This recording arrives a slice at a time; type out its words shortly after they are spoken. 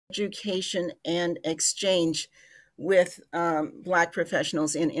education and exchange with Black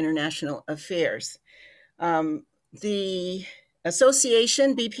professionals in international affairs. The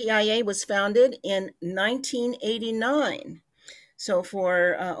association, BPIA, was founded in 1989. So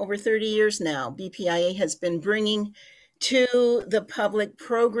for over 30 years now, BPIA has been bringing to the public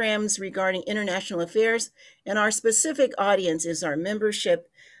programs regarding international affairs, and our specific audience is our membership,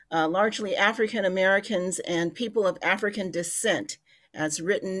 largely African Americans and people of African descent, as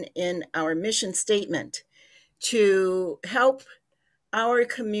written in our mission statement, to help our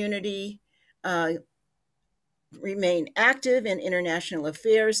community remain active in international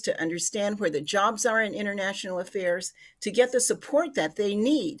affairs, to understand where the jobs are in international affairs, to get the support that they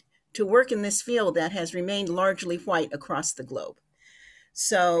need to work in this field that has remained largely white across the globe.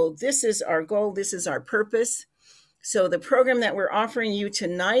 So this is our goal, this is our purpose. So the program that we're offering you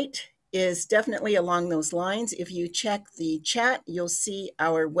tonight is definitely along those lines. If you check the chat, you'll see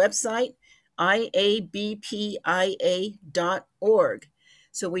our website, iabpia.org.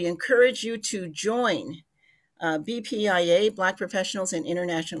 So we encourage you to join BPIA, Black Professionals in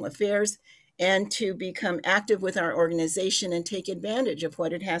International Affairs, and to become active with our organization and take advantage of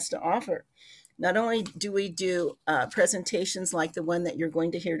what it has to offer. Not only do we do presentations like the one that you're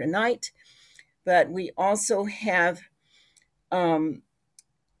going to hear tonight, but we also have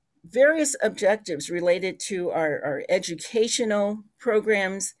various objectives related to our educational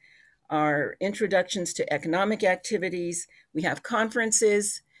programs, our introductions to economic activities. We have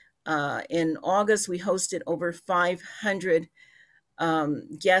conferences. In August, we hosted over 500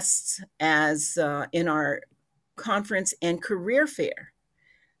 guests as in our conference and career fair.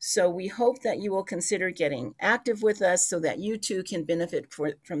 So we hope that you will consider getting active with us so that you too can benefit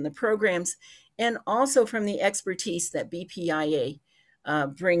from the programs and also from the expertise that BPIA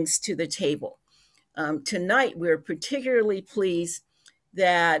brings to the table. Tonight, we're particularly pleased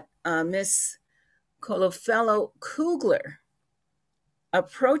that Ms. Kholofelo Kugler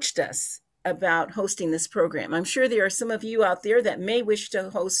approached us about hosting this program. I'm sure there are some of you out there that may wish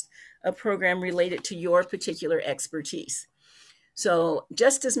to host a program related to your particular expertise. So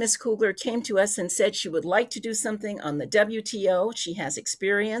just as Ms. Kugler came to us and said she would like to do something on the WTO, she has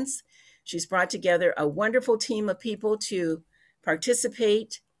experience. She's brought together a wonderful team of people to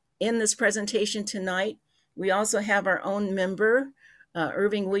participate in this presentation tonight. We also have our own member,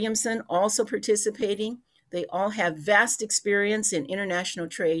 Irving Williamson, also participating. They all have vast experience in international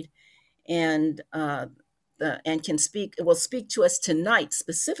trade and will speak to us tonight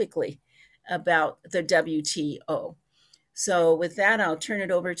specifically about the WTO. So with that, I'll turn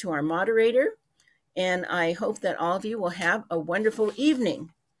it over to our moderator, and I hope that all of you will have a wonderful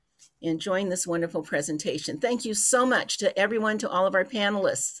evening enjoying this wonderful presentation. Thank you so much to everyone, to all of our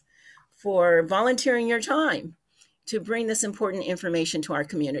panelists, for volunteering your time to bring this important information to our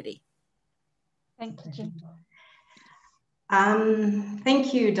community. Thank you, Jean.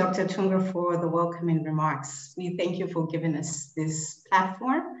 Thank you, Dr. Tunga, for the welcoming remarks. We thank you for giving us this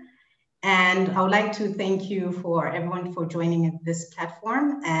platform. And I would like to thank you for everyone for joining this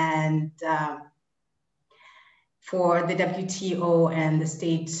platform and for the WTO and the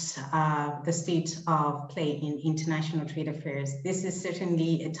state of play in international trade affairs. This is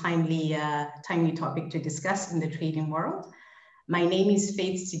certainly a timely topic to discuss in the trading world. My name is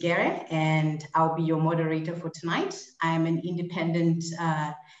Faith Tigere, and I'll be your moderator for tonight. I'm an independent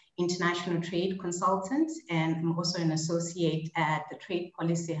international trade consultant, and I'm also an associate at the Trade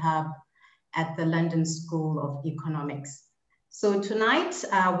Policy Hub at the London School of Economics. So tonight,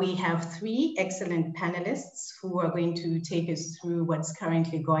 we have three excellent panelists who are going to take us through what's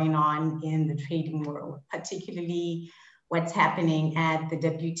currently going on in the trading world, particularly what's happening at the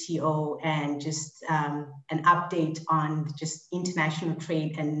WTO and just an update on just international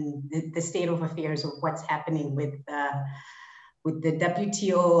trade and the state of affairs of what's happening with the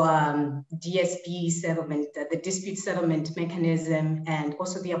WTO DSP settlement, the dispute settlement mechanism, and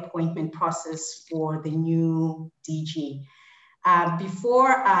also the appointment process for the new DG.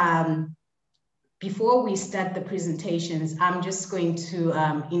 Before we start the presentations, I'm just going to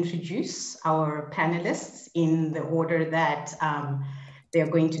introduce our panelists in the order that they're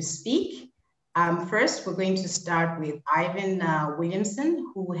going to speak. First, we're going to start with Ivan Williamson,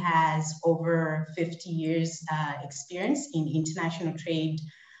 who has over 50 years experience in international trade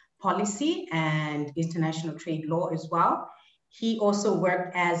policy and international trade law as well. He also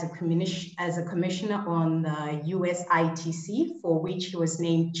worked as a commissioner on the US ITC, for which he was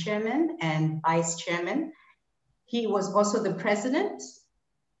named chairman and vice chairman. He was also the president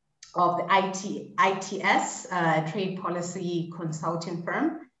of the ITS, trade policy consulting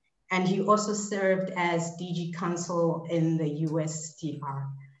firm. And he also served as DG counsel in the USTR.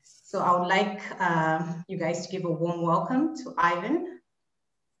 So I would like you guys to give a warm welcome to Ivan.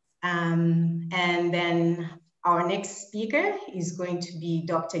 And then our next speaker is going to be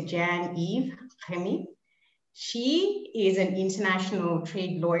Dr. Yves Remy. She is an international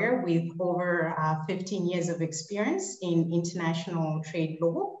trade lawyer with over 15 years of experience in international trade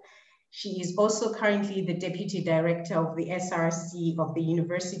law. She is also currently the Deputy Director of the SRC of the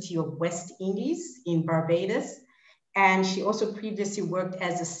University of West Indies in Barbados. And she also previously worked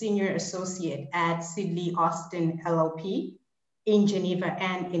as a Senior Associate at Sidley Austin LLP in Geneva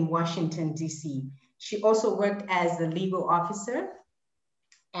and in Washington, DC. She also worked as the legal officer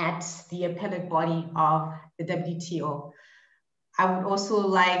at the appellate body of the WTO. I would also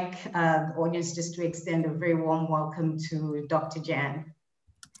like the audience just to extend a very warm welcome to Dr. Jan.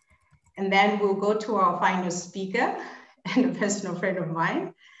 And then we'll go to our final speaker and a personal friend of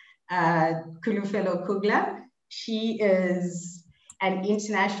mine, Kholofelo Kugler. She is an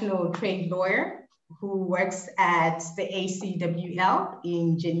international trade lawyer who works at the ACWL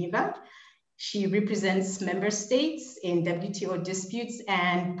in Geneva. She represents member states in WTO disputes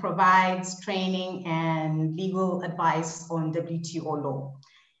and provides training and legal advice on WTO law.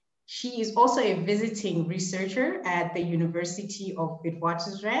 She is also a visiting researcher at the University of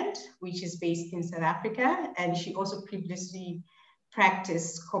Witwatersrand, which is based in South Africa. And she also previously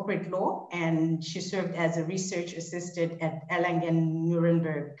practiced corporate law, and she served as a research assistant at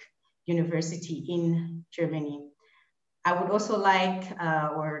Erlangen-Nuremberg University in Germany. I would also like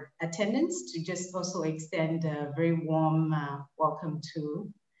our attendants to just also extend a very warm welcome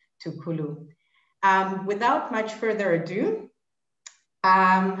to Kulu. Without much further ado,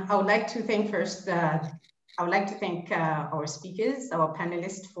 I would like to thank first, our speakers, our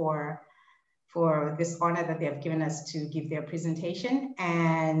panelists for this honor that they have given us to give their presentation.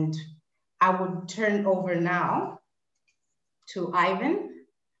 And I would turn over now to Ivan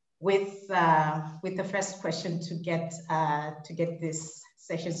with the first question to get this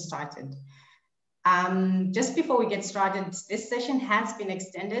session started. Just before we get started, this session has been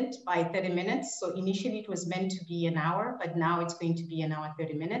extended by 30 minutes. So initially it was meant to be an hour, but now it's going to be an hour,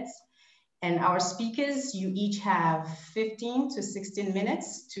 30 minutes. And our speakers, you each have 15 to 16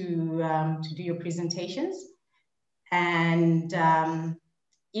 minutes to do your presentations. And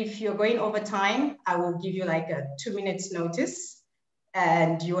if you're going over time, I will give you like a 2 minutes notice.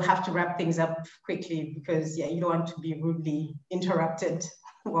 And you have to wrap things up quickly because yeah, you don't want to be rudely interrupted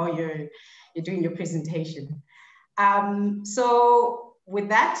while you're doing your presentation. So with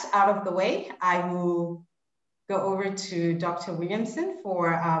that out of the way, I will go over to Dr. Williamson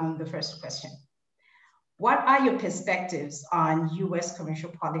for the first question. What are your perspectives on US commercial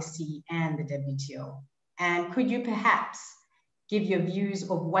policy and the WTO? And could you perhaps give your views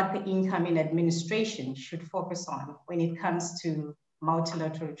of what the incoming administration should focus on when it comes to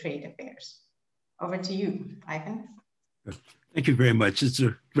multilateral trade affairs? Over to you, Ivan. Thank you very much. It's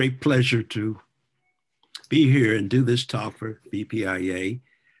a great pleasure to be here and do this talk for BPIA.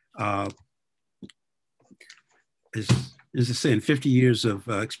 As I say, in 50 years of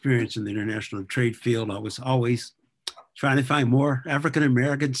experience in the international trade field, I was always trying to find more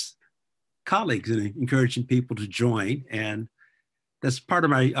African-American colleagues and encouraging people to join. And that's part of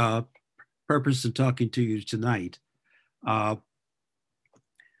my purpose in talking to you tonight. But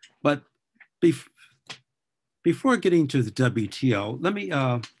before getting to the WTO, let me,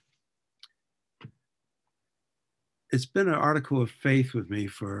 it's been an article of faith with me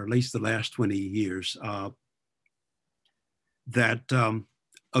for at least the last 20 years that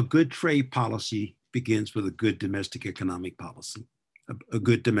a good trade policy begins with a good domestic economic policy, a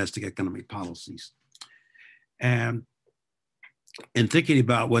good domestic economic policies. And in thinking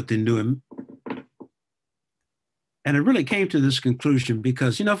about what they're doing, and I really came to this conclusion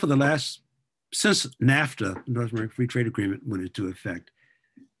because, you know, since NAFTA, North American Free Trade Agreement, went into effect,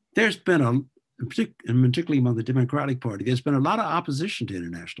 there's been and particularly among the Democratic Party, there's been a lot of opposition to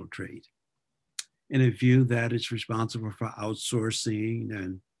international trade in a view that it's responsible for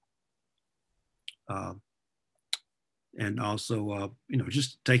outsourcing and also, you know,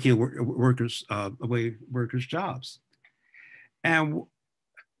 just taking away workers' jobs. And,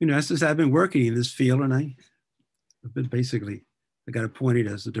 you know, since I've been working in this field, and I've been basically, I got appointed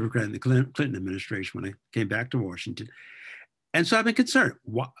as a Democrat in the Clinton administration when I came back to Washington. And so I've been concerned,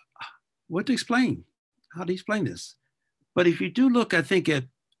 what to explain? How to explain this? But if you do look, I think, at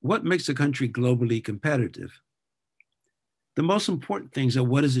what makes a country globally competitive, the most important things are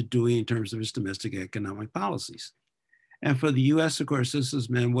what is it doing in terms of its domestic economic policies. And for the US, of course, this is,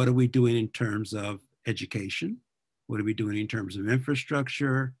 man, what are we doing in terms of education? What are we doing in terms of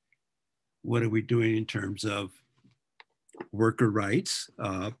infrastructure? What are we doing in terms of worker rights?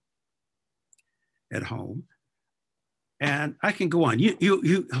 at home. And I can go on.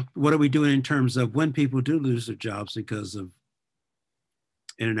 What are we doing in terms of when people do lose their jobs because of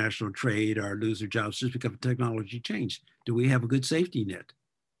international trade or lose their jobs just because of technology change? Do we have a good safety net?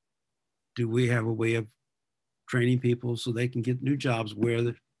 Do we have a way of training people so they can get new jobs where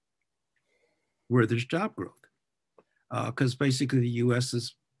there's job growth? Because basically the U.S.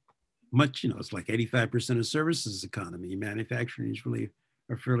 is much, it's like 85% of services economy. Manufacturing is really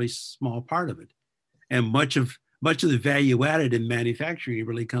a fairly small part of it. And much of the value added in manufacturing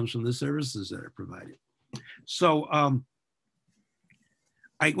really comes from the services that are provided. So I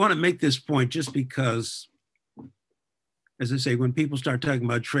want to make this point just because, as I say, when people start talking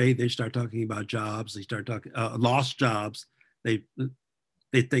about trade, they start talking about jobs, they start talking lost jobs. They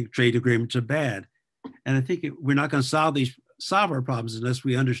think trade agreements are bad. And I think we're not going to solve our problems unless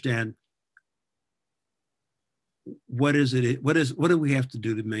we understand what do we have to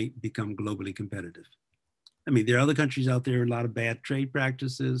do to become globally competitive. I mean, there are other countries out there, a lot of bad trade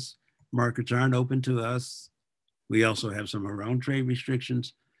practices. Markets aren't open to us. We also have some of our own trade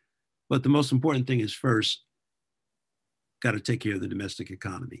restrictions. But the most important thing is first, got to take care of the domestic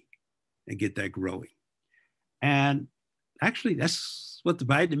economy and get that growing. And actually, that's what the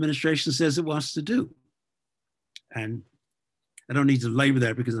Biden administration says it wants to do. And I don't need to labor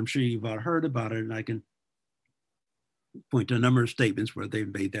that because I'm sure you've all heard about it, and I can point to a number of statements where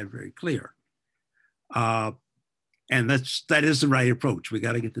they've made that very clear. And that is the right approach. We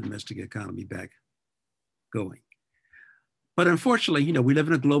got to get the domestic economy back going. But unfortunately, we live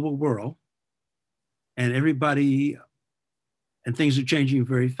in a global world, and things are changing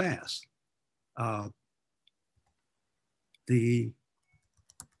very fast. It's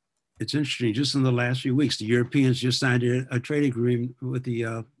interesting. Just in the last few weeks, the Europeans just signed a trade agreement with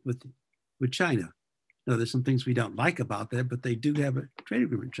China. Now, there's some things we don't like about that, but they do have a trade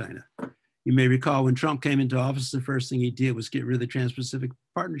agreement with China. You may recall when Trump came into office, the first thing he did was get rid of the Trans-Pacific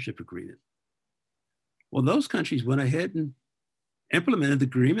Partnership Agreement. Well, those countries went ahead and implemented the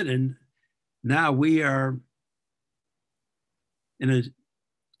agreement, and now we are in a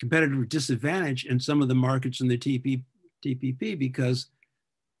competitive disadvantage in some of the markets in the TPP because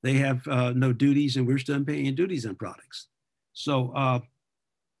they have no duties and we're still paying duties on products. So,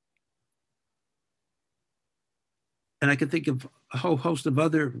 and I can think of a whole host of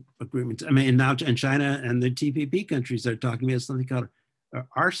other agreements. I mean, now in China and the TPP countries are talking about something called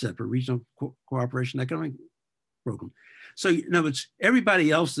RCEP, or Regional Cooperation Economic Program. So, in other words, everybody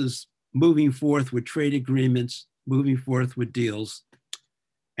else is moving forth with trade agreements, moving forth with deals.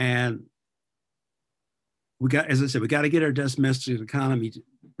 And as I said, we got to get our domestic economy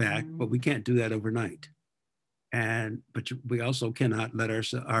back, but we can't do that overnight. But we also cannot let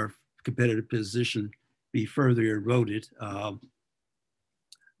our competitive position be further eroded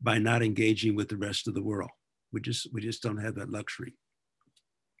by not engaging with the rest of the world. We just don't have that luxury.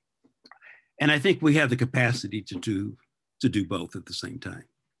 And I think we have the capacity to do both at the same time.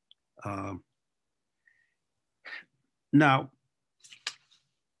 Now,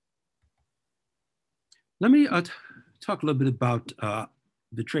 let me talk a little bit about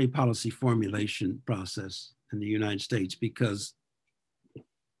the trade policy formulation process in the United States, because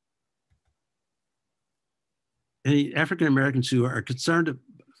any African Americans who are concerned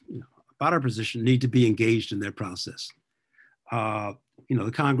about our position need to be engaged in that process. The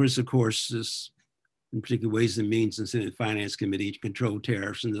Congress, of course, is in particular Ways and Means and Senate Finance Committee to control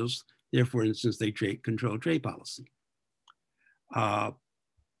tariffs, and those, therefore, instance, they control trade policy. And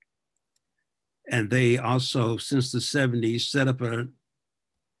they also, since the 70s, set up an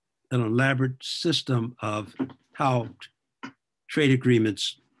elaborate system of how trade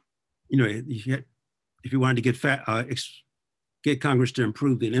agreements, if you wanted to get Congress to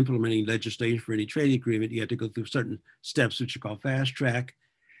improve in implementing legislation for any trade agreement, you had to go through certain steps, which are called fast track.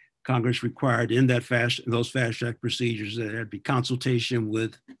 Congress required in those fast track procedures that there had to be consultation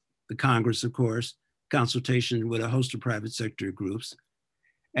with the Congress, of course, consultation with a host of private sector groups.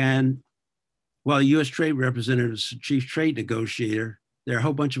 And while the U.S. Trade Representative is the chief trade negotiator, there are a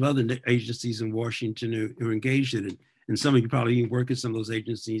whole bunch of other agencies in Washington who are engaged in it. And some of you probably even work at some of those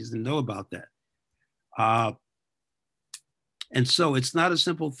agencies and know about that. And so it's not a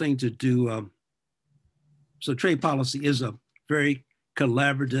simple thing to do. So trade policy is a very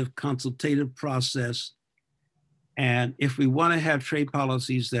collaborative, consultative process. And if we want to have trade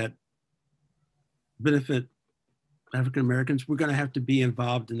policies that benefit African Americans, we're going to have to be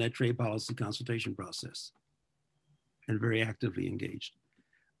involved in that trade policy consultation process and very actively engaged.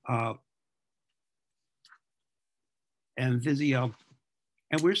 And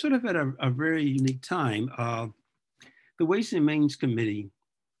we're sort of at a very unique time. The Ways and Means Committee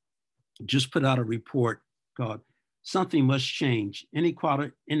just put out a report called "Something Must Change: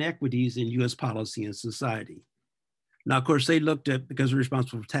 Inequities in U.S. Policy and Society." Now, of course, they looked at, because they're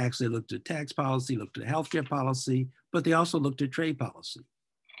responsible for tax, they looked at tax policy, looked at healthcare policy, but they also looked at trade policy.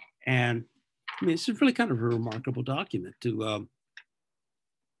 And I mean, it's really kind of a remarkable document to,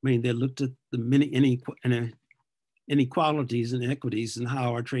 they looked at the many inequalities and inequities and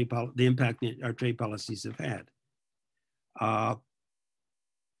how our the impact our trade policies have had.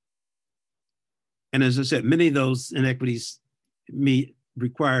 And as I said, many of those inequities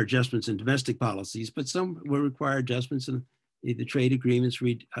require adjustments in domestic policies, but some will require adjustments in the trade agreements,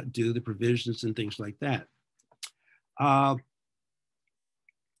 redo the provisions and things like that.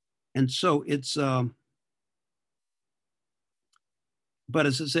 And so it's, but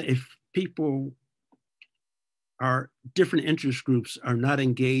as I say, if people different interest groups are not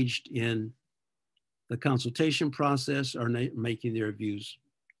engaged in the consultation process, are not making their views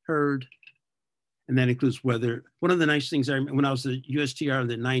heard, and that includes whether, one of the nice things when I was at USTR in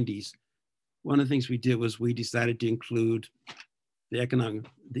the 90s, one of the things we did was we decided to include the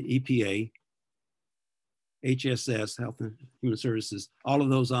EPA, HSS, Health and Human Services, all of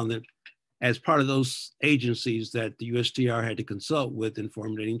those as part of those agencies that the USTR had to consult with in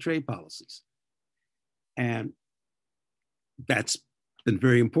formulating trade policies. And that's been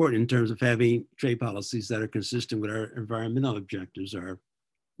very important in terms of having trade policies that are consistent with our environmental objectives, are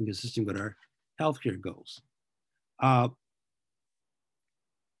consistent with our healthcare goals.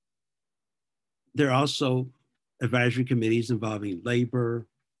 There are also advisory committees involving labor,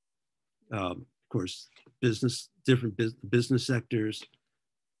 of course, different business sectors,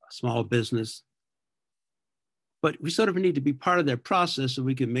 small business. But we sort of need to be part of that process so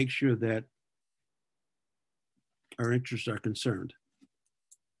we can make sure that our interests are concerned.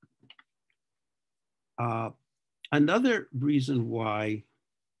 Another reason why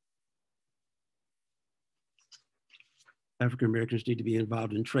African Americans need to be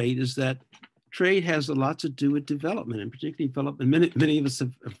involved in trade is that trade has a lot to do with development, and particularly development. Many of us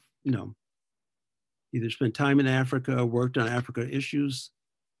have either spent time in Africa or worked on Africa issues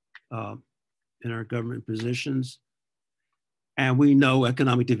in our government positions. And we know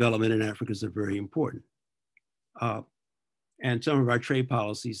economic development in Africa is very important. And some of our trade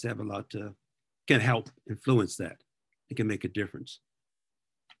policies have a lot can help influence that. It can make a difference.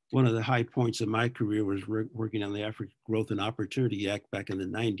 One of the high points of my career was working on the Africa Growth and Opportunity Act back in the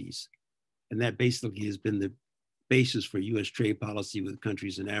 90s. And that basically has been the basis for US trade policy with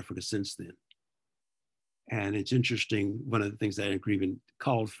countries in Africa since then. And it's interesting, one of the things that agreement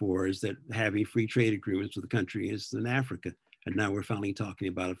called for is that having free trade agreements with the countries in Africa. And now we're finally talking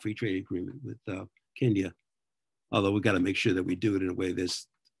about a free trade agreement with Kenya. Although we've got to make sure that we do it in a way that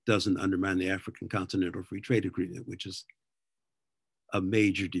doesn't undermine the African Continental Free Trade Agreement, which is a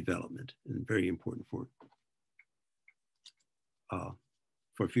major development and very important for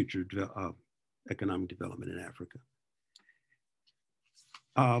future economic development in Africa.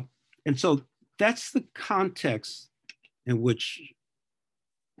 And so that's the context in which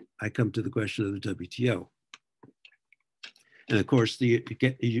I come to the question of the WTO. And of course, the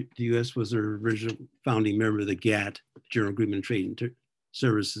US was the original founding member of the GATT, General Agreement on Trade and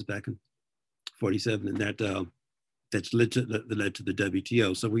Services, back in '47, and that's led to the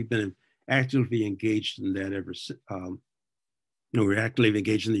WTO. So we've been actively engaged in that ever since. We're actively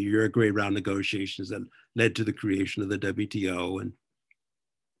engaged in the Uruguay round negotiations that led to the creation of the WTO. And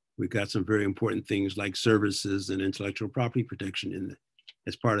we've got some very important things like services and intellectual property protection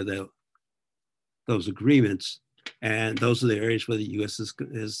as part of those agreements. And those are the areas where the US has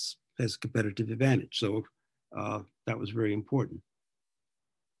a competitive advantage. So that was very important.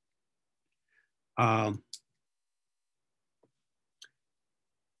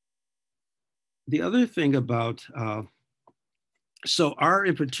 The other thing about, so our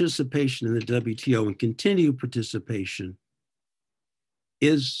participation in the WTO and continued participation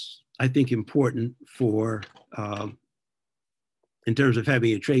is, I think, important for, in terms of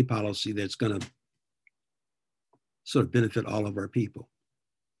having a trade policy that's going to sort of benefit all of our people.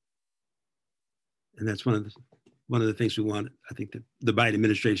 And that's one of the things we want. I think that the Biden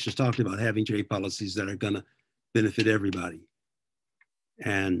administration has talked about, having trade policies that are going to benefit everybody.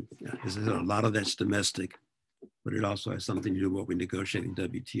 And as I said, a lot of that's domestic, but it also has something to do with what we negotiate in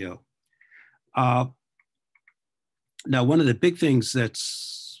WTO. Now, one of the big things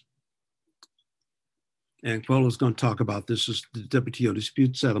that's, and Kholofelo's going to talk about this, is the WTO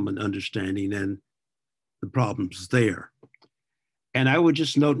dispute settlement understanding and the problems there. And I would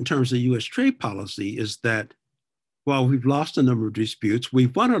just note, in terms of US trade policy, is that while we've lost a number of disputes,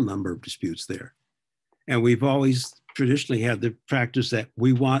 we've won a number of disputes there. And we've always traditionally had the practice that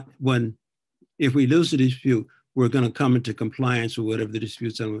we want, if we lose a dispute, we're going to come into compliance with whatever the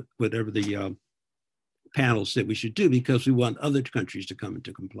disputes and whatever the panel said we should do, because we want other countries to come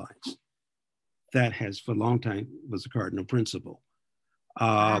into compliance. That has for a long time was a cardinal principle. You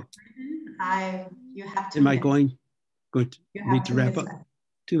have 2 am minutes. I going to need to wrap up? Left.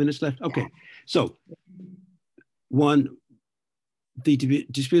 2 minutes left? Okay. Yeah. So one, the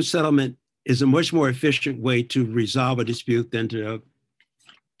dispute settlement is a much more efficient way to resolve a dispute than to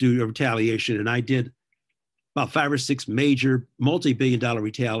do a retaliation. And I did about 5 or 6 major multi-billion-dollar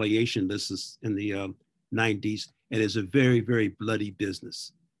retaliation lists in the 90s. And it's a very, very bloody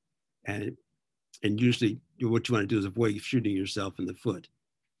business. And usually what you want to do is avoid shooting yourself in the foot.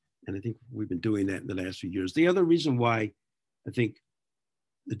 And I think we've been doing that in the last few years. The other reason why I think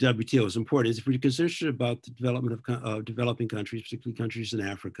the WTO is important is if we're concerned about the development of developing countries, particularly countries in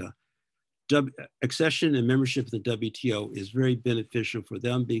Africa, accession and membership of the WTO is very beneficial for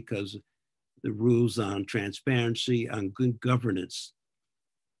them because the rules on transparency, on good governance,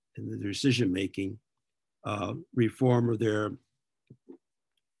 and the decision-making, reform of their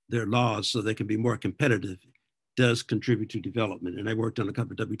laws so they can be more competitive, does contribute to development. And I worked on a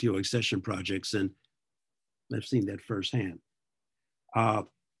couple of WTO accession projects, and I've seen that firsthand.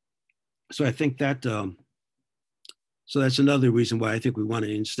 So I think that, so that's another reason why I think we want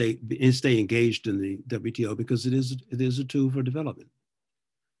to stay engaged in the WTO, because it is a tool for development.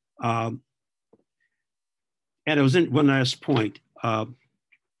 And it was in one last point,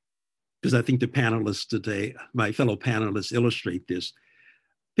 because I think the panelists today, my fellow panelists, illustrate this.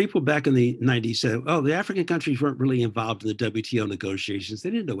 People back in the 90s said, oh, the African countries weren't really involved in the WTO negotiations.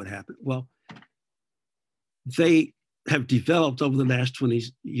 They didn't know what happened. Well, they have developed over the last 20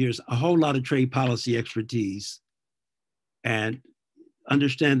 years a whole lot of trade policy expertise and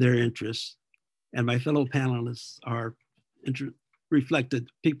understand their interests. And my fellow panelists are reflected.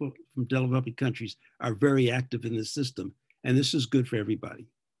 People from developing countries are very active in the system. And this is good for everybody.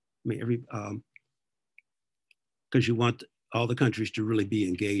 I mean, because you want all the countries to really be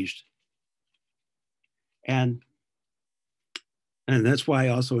engaged. And that's why I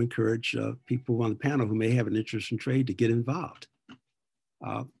also encourage people on the panel who may have an interest in trade to get involved.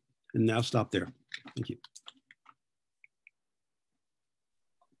 And I'll stop there. Thank you.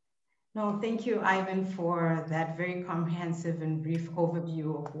 No, thank you, Ivan, for that very comprehensive and brief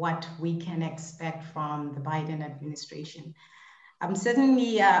overview of what we can expect from the Biden administration.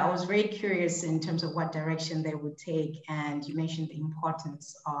 Certainly, I was very curious in terms of what direction they would take. And you mentioned the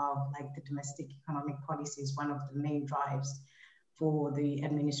importance of like the domestic economic policy is one of the main drives for the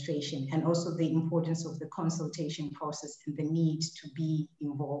administration, and also the importance of the consultation process and the need to be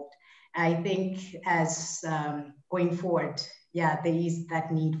involved. I think as going forward, yeah, there is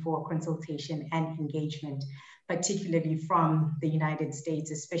that need for consultation and engagement, particularly from the United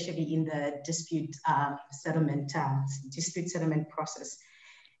States, especially in the dispute settlement process.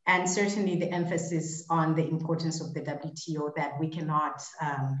 And certainly the emphasis on the importance of the WTO, that we cannot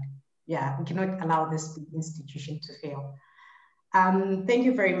allow this institution to fail. Thank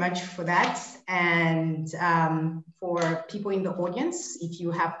you very much for that. And for people in the audience, if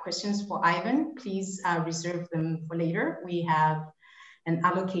you have questions for Ivan, please reserve them for later. We have an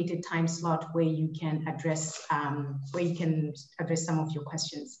allocated time slot where you can address some of your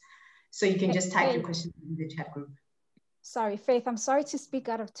questions. So you can just type your questions in the chat group. Sorry, Faith, I'm sorry to speak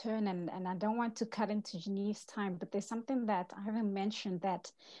out of turn, and I don't want to cut into Geneviève's time, but there's something that I haven't mentioned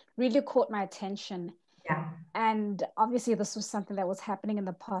that really caught my attention. Yeah. And obviously this was something that was happening in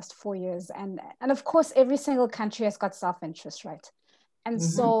the past 4 years. And of course, every single country has got self-interest, right? And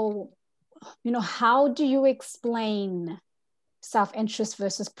so, you know, how do you explain self-interest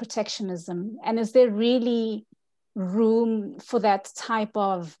versus protectionism? And is there really room for that type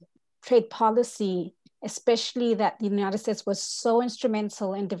of trade policy, especially that the United States was so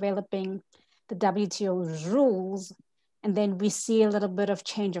instrumental in developing the WTO's rules, and then we see a little bit of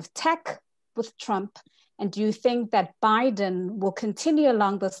change of tack with Trump? And do you think that Biden will continue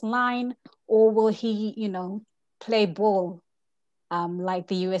along this line, or will he, you know, play ball like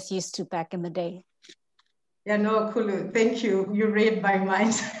the US used to back in the day? Yeah, no, Kulu, thank you. You read my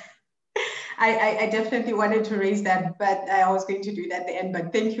mind. I definitely wanted to raise that, but I was going to do it at the end,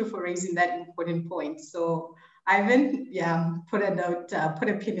 but thank you for raising that important point. So Ivan, yeah, put a note, put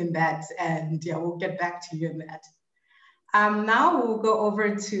a pin in that, and yeah, we'll get back to you on that. Now we'll go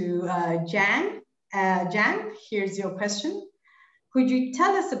over to Jan. Jan, here's your question. Could you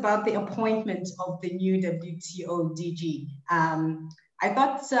tell us about the appointment of the new WTO DG? I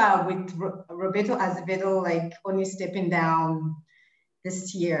thought with Roberto Azevedo, like only stepping down,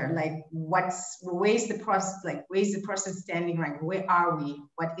 this year? Like, where's the process standing right? Where are we?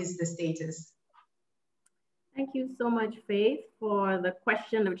 What is the status? Thank you so much, Faith, for the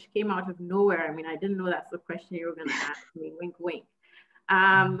question which came out of nowhere. I mean, I didn't know that's the question you were going to ask me, wink, wink.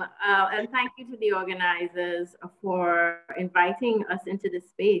 And thank you to the organizers for inviting us into this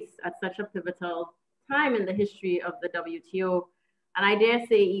space at such a pivotal time in the history of the WTO, and I dare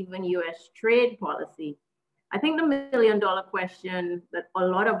say even US trade policy. I think the million-dollar question that a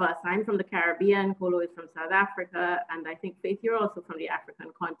lot of us, I'm from the Caribbean, Kolo is from South Africa, and I think Faith, you're also from the African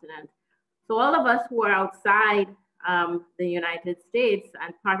continent. So all of us who are outside the United States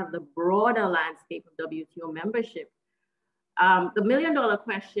and part of the broader landscape of WTO membership, the million-dollar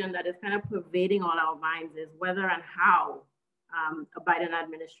question that is kind of pervading all our minds is whether and how a Biden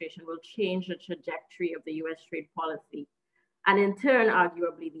administration will change the trajectory of the US trade policy, and in turn,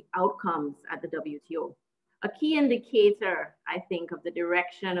 arguably, the outcomes at the WTO. A key indicator, I think, of the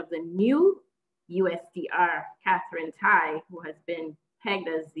direction of the new USTR, Catherine Tai, who has been pegged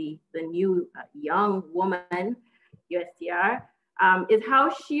as the new young woman USTR, is how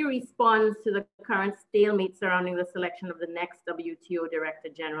she responds to the current stalemate surrounding the selection of the next WTO Director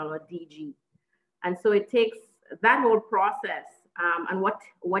General, or DG. And so it takes that whole process and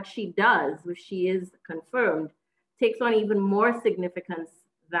what she does, which she is confirmed, takes on even more significance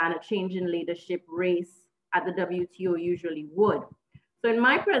than a change in leadership race at the WTO usually would. So in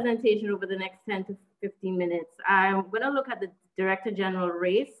my presentation over the next 10 to 15 minutes, I'm going to look at the Director General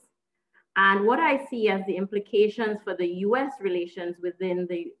race and what I see as the implications for the US relations within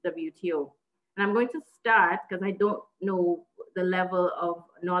the WTO. And I'm going to start, because I don't know the level of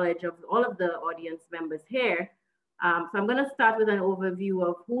knowledge of all of the audience members here. So I'm going to start with an overview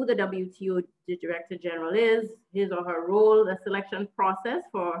of who the WTO Director General is, his or her role, the selection process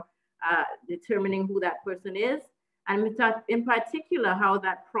for determining who that person is, and in particular, how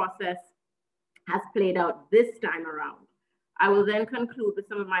that process has played out this time around. I will then conclude with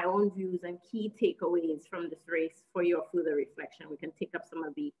some of my own views and key takeaways from this race for your further reflection. We can take up some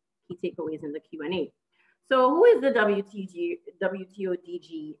of the key takeaways in the Q&A. So who is the WTO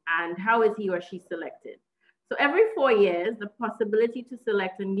DG and how is he or she selected? So every 4 years, the possibility to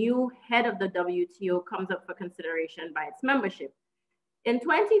select a new head of the WTO comes up for consideration by its membership. In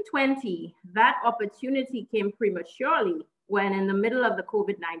 2020, that opportunity came prematurely when in the middle of the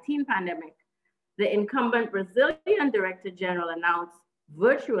COVID-19 pandemic, the incumbent Brazilian Director General announced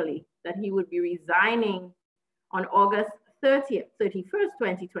virtually that he would be resigning on August 31st,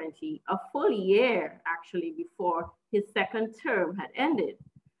 2020, a full year actually before his second term had ended.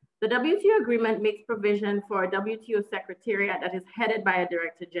 The WTO agreement makes provision for a WTO secretariat that is headed by a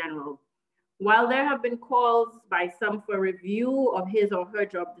Director General. While there have been calls by some for review of his or her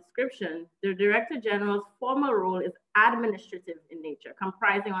job description, the Director General's formal role is administrative in nature,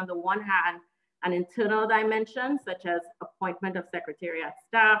 comprising on the one hand an internal dimension, such as appointment of secretariat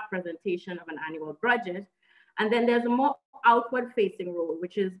staff, presentation of an annual budget, and then there's a more outward-facing role,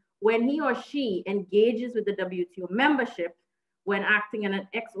 which is when he or she engages with the WTO membership when acting in an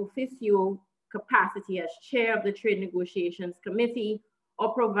ex officio capacity as chair of the Trade Negotiations Committee,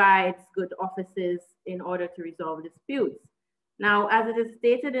 or provides good offices in order to resolve disputes. Now, as it is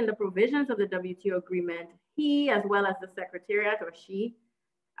stated in the provisions of the WTO agreement, he, as well as the secretariat or she,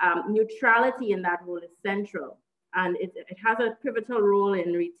 neutrality in that role is central. And it has a pivotal role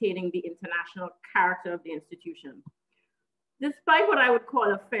in retaining the international character of the institution. Despite what I would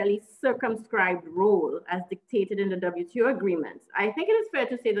call a fairly circumscribed role as dictated in the WTO agreements, I think it is fair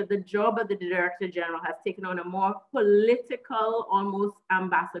to say that the job of the Director General has taken on a more political, almost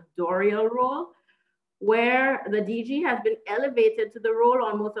ambassadorial role, where the DG has been elevated to the role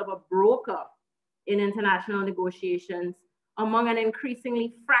almost of a broker in international negotiations among an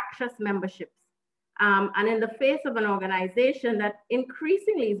increasingly fractious membership. And in the face of an organization that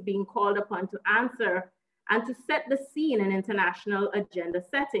increasingly is being called upon to answer and to set the scene in international agenda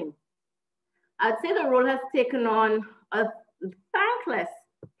setting. I'd say the role has taken on a thankless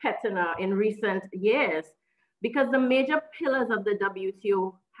patina in recent years because the major pillars of the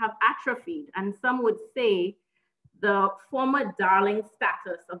WTO have atrophied, and some would say the former darling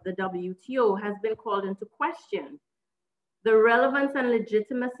status of the WTO has been called into question. The relevance and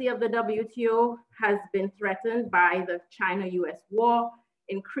legitimacy of the WTO has been threatened by the China-US war,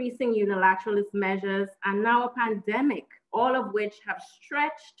 increasing unilateralist measures, and now a pandemic, all of which have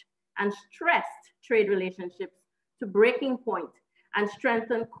stretched and stressed trade relationships to breaking point and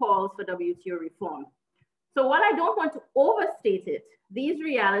strengthened calls for WTO reform. So while I don't want to overstate it, these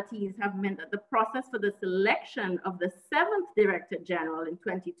realities have meant that the process for the selection of the 7th Director General in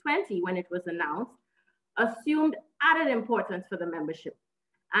 2020, when it was announced, assumed added importance for the membership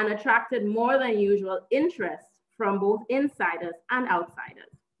and attracted more than usual interest from both insiders and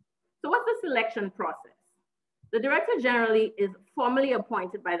outsiders. So what's the selection process? The Director General is formally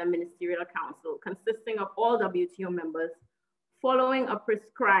appointed by the Ministerial Council, consisting of all WTO members, following a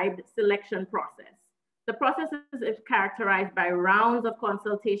prescribed selection process. The process is characterized by rounds of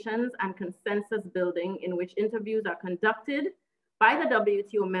consultations and consensus building in which interviews are conducted by the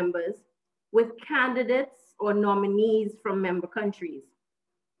WTO members with candidates or nominees from member countries.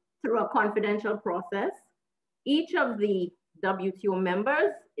 Through a confidential process, each of the WTO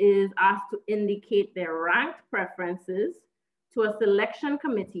members is asked to indicate their ranked preferences to a selection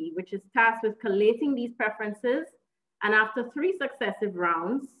committee, which is tasked with collating these preferences. And after 3 successive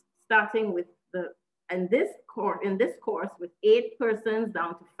rounds, starting with in this course with 8 persons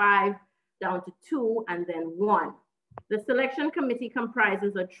down to 5, down to 2, and then 1. The selection committee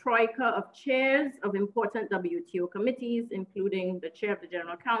comprises a troika of chairs of important WTO committees, including the chair of the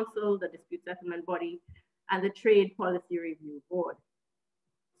General Council, the Dispute Settlement Body, and the Trade Policy Review Board.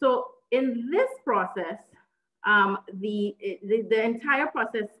 So in this process, the entire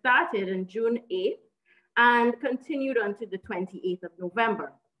process started on June 8th and continued until the 28th of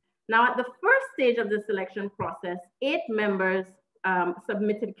November. Now, at the first stage of the selection process, 8 members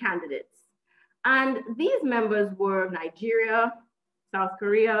submitted candidates. And these members were Nigeria, South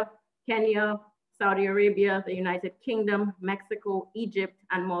Korea, Kenya, Saudi Arabia, the United Kingdom, Mexico, Egypt,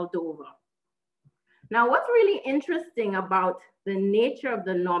 and Moldova. Now, what's really interesting about the nature of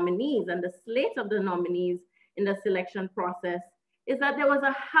the nominees and the slate of the nominees in the selection process is that there was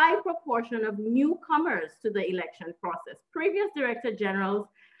a high proportion of newcomers to the election process. Previous Director Generals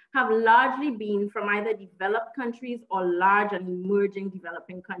have largely been from either developed countries or large and emerging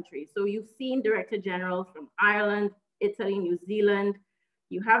developing countries. So you've seen Director Generals from Ireland, Italy, New Zealand.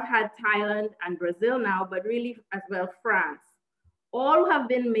 You have had Thailand and Brazil now, but really as well France. All have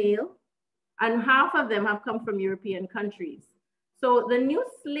been male, and half of them have come from European countries. So the new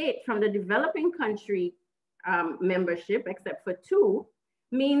slate from the developing country membership, except for 2,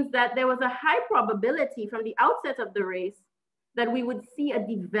 means that there was a high probability from the outset of the race that we would see a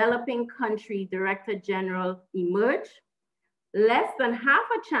developing country Director General emerge. Less than half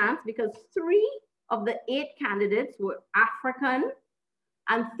a chance because 3 of the 8 candidates were African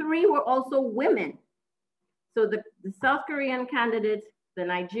and 3 were also women. So the South Korean candidate, the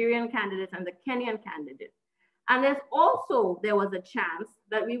Nigerian candidate, and the Kenyan candidate. And there was a chance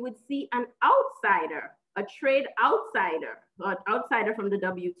that we would see an outsider, a trade outsider, or outsider from the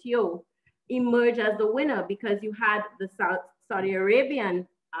WTO emerge as the winner, because you had the Saudi Arabian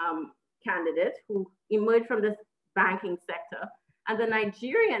candidate who emerged from the banking sector, and the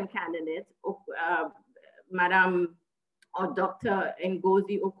Nigerian candidate, Madam or Dr.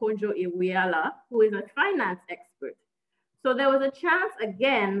 Ngozi Okonjo-Iweala, who is a finance expert. So there was a chance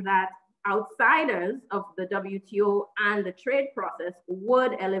again that outsiders of the WTO and the trade process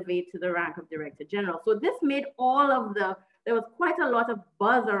would elevate to the rank of Director General. So this made there was quite a lot of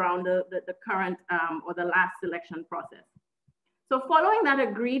buzz around the current or the last selection process. So following that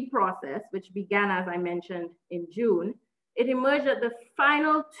agreed process, which began, as I mentioned, in June, it emerged that the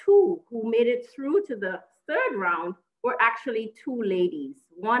final 2 who made it through to the 3rd round were actually 2 ladies.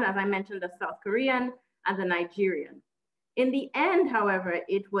 One, as I mentioned, the South Korean and the Nigerian. In the end, however,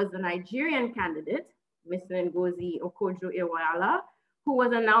 it was the Nigerian candidate, Ms. Ngozi Okonjo-Iweala, who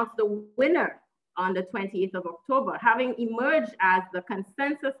was announced the winner on the 28th of October, having emerged as the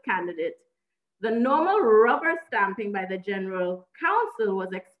consensus candidate. The normal rubber stamping by the General Council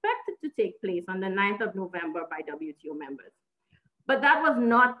was expected to take place on the 9th of November by WTO members. But that was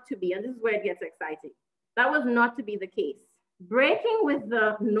not to be, and this is where it gets exciting. That was not to be the case. Breaking with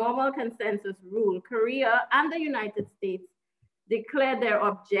the normal consensus rule, Korea and the United States declared their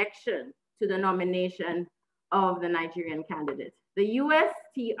objection to the nomination of the Nigerian candidate. The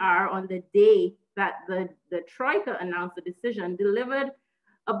USTR, on the day that the Troika announced the decision, delivered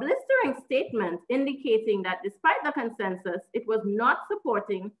a blistering statement indicating that despite the consensus, it was not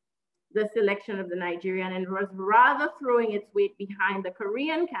supporting the selection of the Nigerian and was rather throwing its weight behind the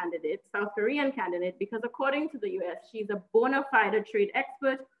Korean candidate, South Korean candidate, because according to the US, she's a bona fide trade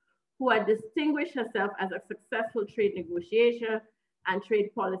expert who had distinguished herself as a successful trade negotiator and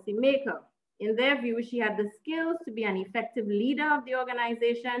trade policy maker. In their view, she had the skills to be an effective leader of the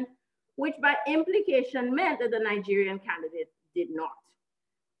organization, which by implication meant that the Nigerian candidate did not.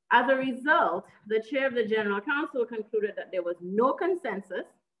 As a result, the chair of the General Council concluded that there was no consensus,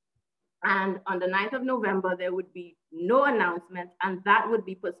 and on the 9th of November, there would be no announcement, and that would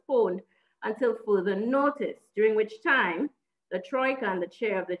be postponed until further notice, during which time the Troika and the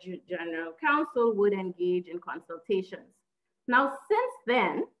chair of the General Council would engage in consultations. Now, since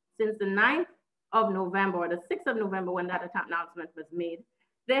then, since the 9th of November or the 6th of November when that announcement was made,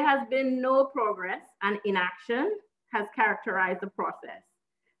 there has been no progress, and inaction has characterized the process.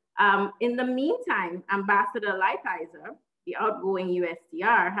 In the meantime, Ambassador Lighthizer, the outgoing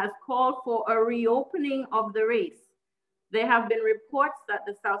USTR, has called for a reopening of the race. There have been reports that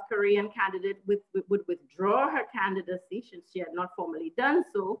the South Korean candidate would withdraw her candidacy since she had not formally done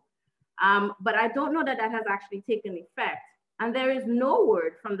so. But I don't know that that has actually taken effect. And there is no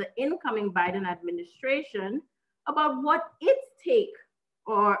word from the incoming Biden administration about what its take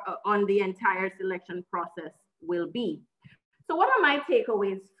on the entire selection process will be. So what are my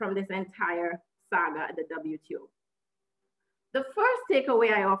takeaways from this entire saga at the WTO? The first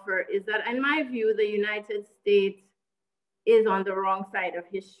takeaway I offer is that, in my view, the United States is on the wrong side of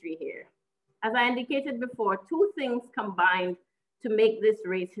history here. As I indicated before, two things combined to make this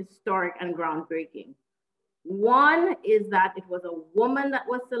race historic and groundbreaking. One is that it was a woman that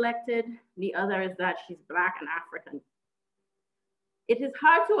was selected. The other is that she's Black and African. It is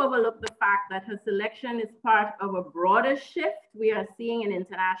hard to overlook the fact that her selection is part of a broader shift we are seeing in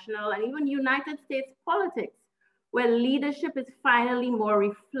international and even United States politics, where leadership is finally more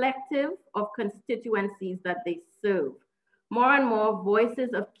reflective of constituencies that they serve. More and more voices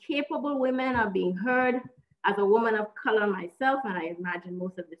of capable women are being heard. As a woman of color myself, and I imagine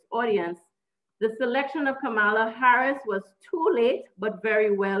most of this audience, the selection of Kamala Harris was too late, but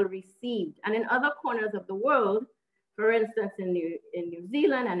very well received. And in other corners of the world, for instance, in New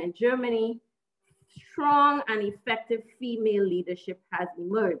Zealand and in Germany, strong and effective female leadership has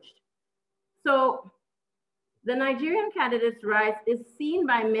emerged. So the Nigerian candidate's rise is seen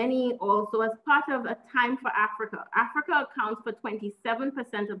by many also as part of a time for Africa. Africa accounts for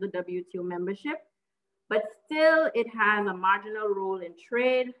 27% of the WTO membership, but still it has a marginal role in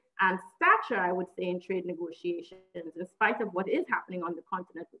trade and stature, I would say, in trade negotiations, in spite of what is happening on the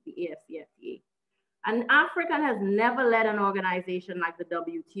continent with the AFCFTA. And Africa has never led an organization like the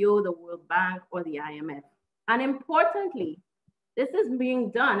WTO, the World Bank, or the IMF. And importantly, this is being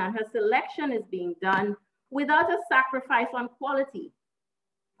done, and her selection is being done without a sacrifice on quality.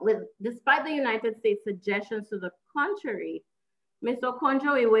 Despite the United States suggestions to the contrary, Ms.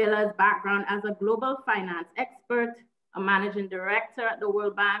 Okonjo-Iweala's background as a global finance expert, a managing director at the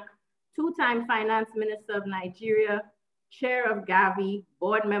World Bank, two-time finance minister of Nigeria, chair of Gavi,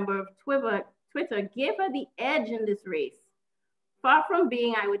 board member of Twitter, gave her the edge in this race. Far from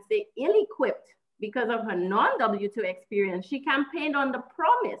being, I would say, ill-equipped because of her non-WTO experience, she campaigned on the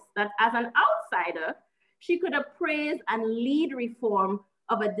promise that as an outsider, she could appraise and lead reform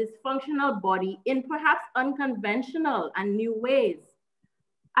of a dysfunctional body in perhaps unconventional and new ways.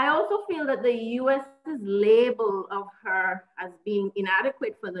 I also feel that the US's label of her as being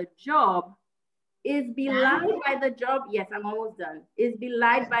inadequate for the job is belied by the job, yes, I'm almost done, is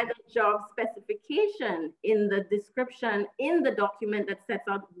belied by the job specification in the description in the document that sets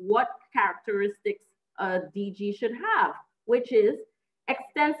out what characteristics a DG should have, which is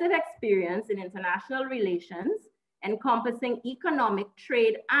extensive experience in international relations, encompassing economic,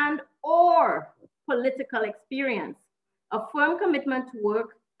 trade, and/or political experience, a firm commitment to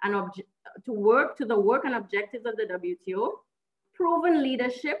work to the work and objectives of the WTO, proven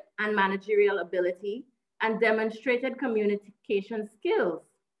leadership and managerial ability, and demonstrated communication skills.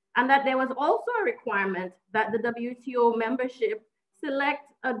 And that there was also a requirement that the WTO membership select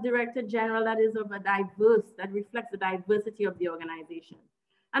a director general that is that reflects the diversity of the organization.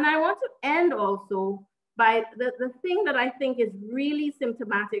 And I want to end also by the thing that I think is really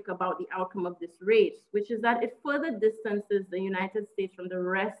symptomatic about the outcome of this race, which is that it further distances the United States from the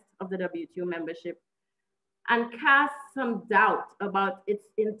rest of the WTO membership and casts some doubt about its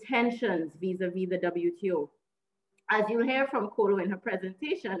intentions vis-a-vis the WTO. As you'll hear from Kolo in her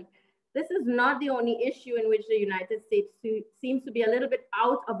presentation, this is not the only issue in which the United States seems to be a little bit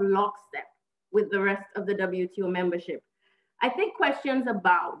out of lockstep with the rest of the WTO membership. I think questions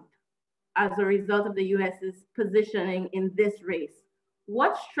abound as a result of the US's positioning in this race.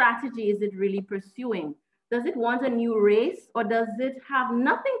 What strategy is it really pursuing? Does it want a new race, or does it have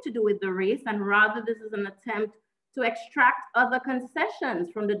nothing to do with the race, and rather this is an attempt to extract other concessions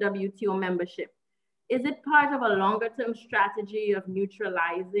from the WTO membership? Is it part of a longer-term strategy of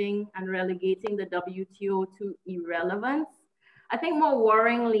neutralizing and relegating the WTO to irrelevance? I think more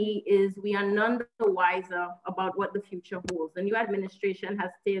worryingly is we are none the wiser about what the future holds. The new administration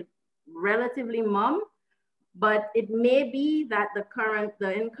has stayed relatively mum, but it may be that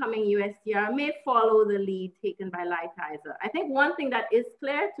the incoming USTR may follow the lead taken by Lighthizer. I think one thing that is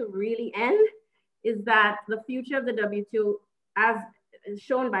clear to really end is that the future of the WTO as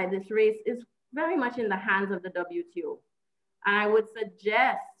shown by this race, is very much in the hands of the WTO. And I would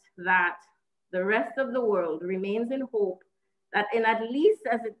suggest that the rest of the world remains in hope that in at least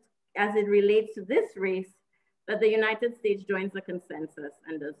as it relates to this race, that the United States joins the consensus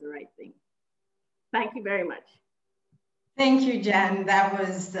and does the right thing. Thank you very much. Thank you, Jan. That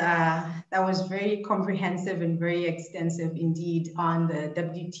was very comprehensive and very extensive indeed on the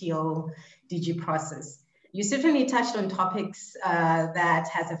WTO DG process. You certainly touched on topics that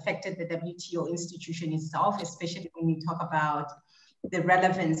has affected the WTO institution itself, especially when you talk about the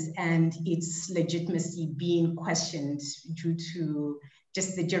relevance and its legitimacy being questioned due to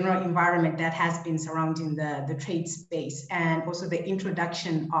just the general environment that has been surrounding the trade space, and also the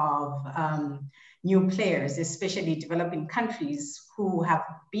introduction of new players, especially developing countries who have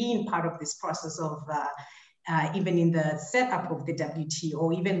been part of this process of even in the setup of the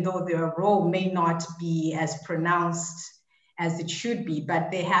WTO, even though their role may not be as pronounced as it should be,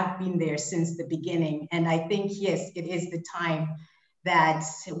 but they have been there since the beginning. And I think, yes, it is the time that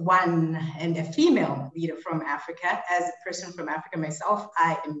one, and a female leader from Africa, as a person from Africa myself,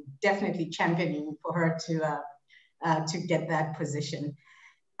 I am definitely championing for her to get that position.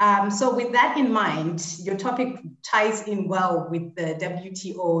 So with that in mind, your topic ties in well with the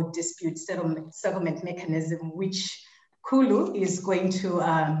WTO dispute settlement mechanism, which Kulu is going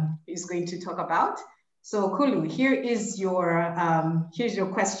to talk about. So Kulu, here's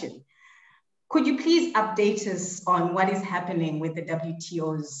your question. Could you please update us on what is happening with the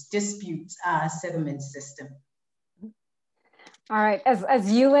WTO's dispute settlement system? All right, as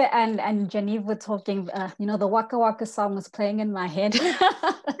you and Genevieve were talking, you know, the Waka Waka song was playing in my head.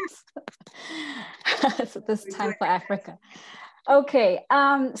 So this time for Africa. Okay,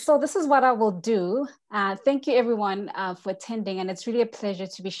 so this is what I will do. Thank you everyone for attending, and it's really a pleasure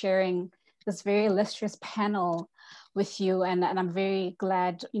to be sharing this very illustrious panel with you, and I'm very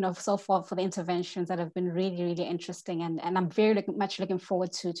glad, you know, so far for the interventions that have been really, really interesting, and I'm very much looking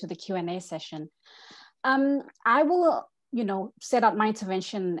forward to the Q&A session. I will, you know, set up my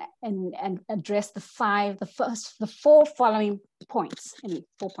intervention and address the four following points,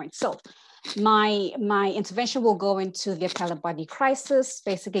 4 points. So my intervention will go into the appellate body crisis,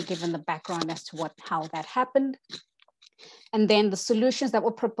 basically given the background as to how that happened. And then the solutions that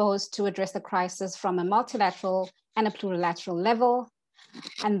were proposed to address the crisis from a multilateral and a plurilateral level.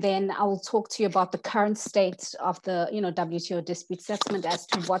 And then I will talk to you about the current state of the, you know, WTO dispute settlement as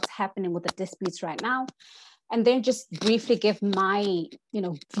to what's happening with the disputes right now. And then just briefly give my, you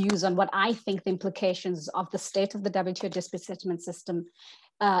know, views on what I think the implications of the state of the WTO dispute settlement system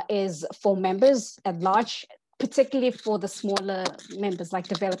is for members at large, particularly for the smaller members like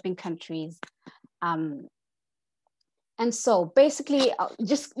developing countries. And so basically,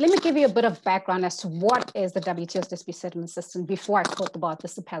 just let me give you a bit of background as to what is the WTO's dispute settlement system before I talk about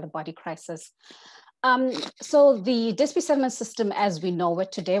this appellate body crisis. So the dispute settlement system as we know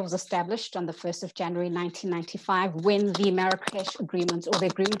it today was established on the 1st of January 1995 when the Marrakesh Agreement, or the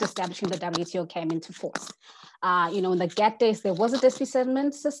agreement establishing the WTO, came into force. You know, in the GATT days, there was a dispute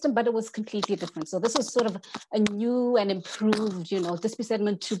settlement system, but it was completely different. So this was sort of a new and improved, you know, dispute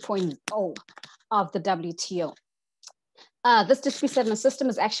settlement 2.0 of the WTO. This dispute settlement system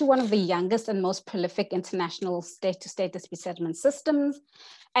is actually one of the youngest and most prolific international state-to-state dispute settlement systems.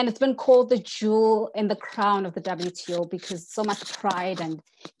 And it's been called the jewel in the crown of the WTO because so much pride and,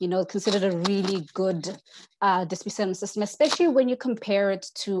 you know, considered a really good dispute settlement system, especially when you compare it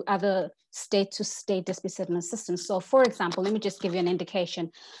to other state-to-state dispute settlement systems. So for example, let me just give you an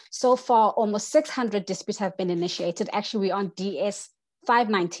indication. So far, almost 600 disputes have been initiated. Actually, we're on DS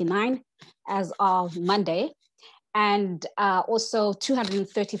 599 as of Monday. And also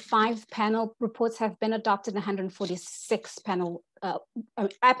 235 panel reports have been adopted, and 146 panel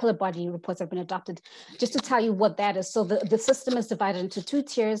appellate body reports have been adopted. Just to tell you what that is, so the system is divided into 2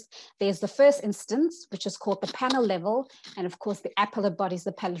 tiers. There's the first instance, which is called the panel level, and of course the appellate body is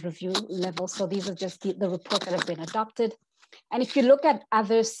the appellate review level. So these are just the reports that have been adopted. And if you look at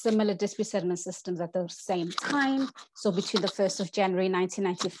other similar dispute settlement systems at the same time, so between the 1st of January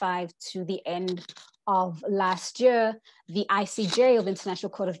 1995 to the end of last year, the ICJ, or the International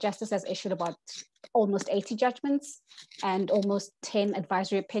Court of Justice, has issued about almost 80 judgments and almost 10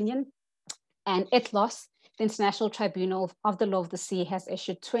 advisory opinions. And ITLOS, the International Tribunal of the Law of the Sea, has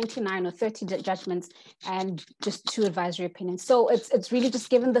issued 29 or 30 judgments and just 2 advisory opinions. So it's really just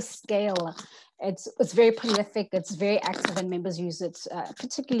given the scale. It's very prolific, it's very active, and members use it,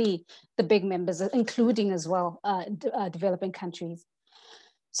 particularly the big members, including as well developing countries.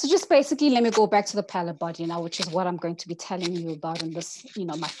 So just basically, let me go back to the appellate body now, which is what I'm going to be telling you about in this, you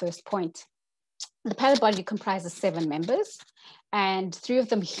know, my first point. The appellate body comprises 7 members, and 3 of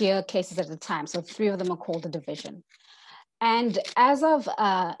them hear cases at a time. So 3 of them are called a division. And as of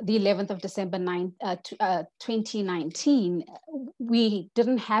the 11th of December 2019, we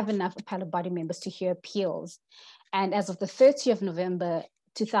didn't have enough appellate body members to hear appeals. And as of the 30th of November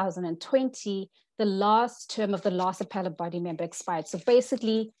 2020, the last term of the last appellate body member expired. So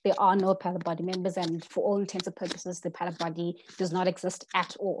basically, there are no appellate body members, and for all intents and purposes, the appellate body does not exist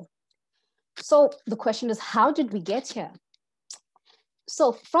at all. So the question is, how did we get here?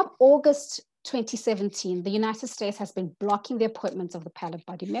 So from August 2017, the United States has been blocking the appointments of the appellate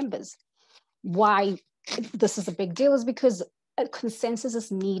body members. Why this is a big deal is because a consensus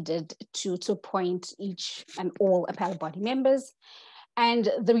is needed to appoint each and all appellate body members.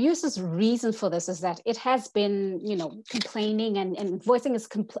 And the US's reason for this is that it has been, complaining and voicing its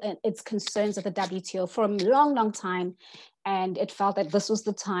concerns at the WTO for a long, long time. And it felt that this was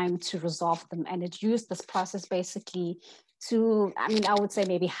the time to resolve them. And it used this process basically to, I would say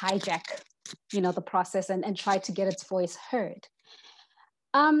maybe hijack, the process and try to get its voice heard.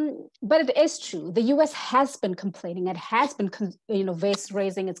 But it is true. The US has been complaining. It has been,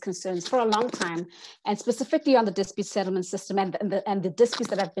 raising its concerns for a long time, and specifically on the dispute settlement system and the disputes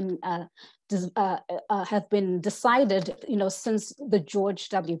that have been decided, since the George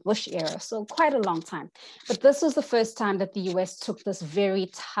W. Bush era. So quite a long time. But this was the first time that the US took this very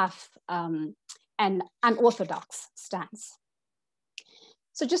tough and unorthodox stance.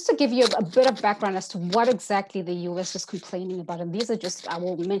 So just to give you a bit of background as to what exactly the US is complaining about, and these are just, I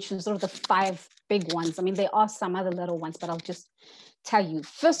will mention sort of the 5 big ones. There are some other little ones, but I'll just tell you.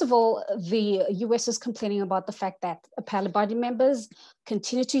 First of all, the US is complaining about the fact that appellate body members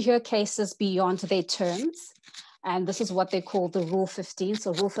continue to hear cases beyond their terms. And this is what they call the Rule 15.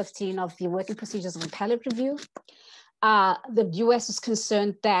 So Rule 15 of the Working Procedures of Appellate Review. The US is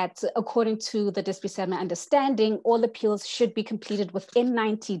concerned that according to the dispute settlement understanding, all appeals should be completed within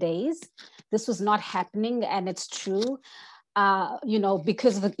 90 days. This was not happening, and it's true,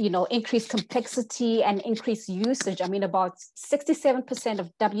 because of increased complexity and increased usage. About 67%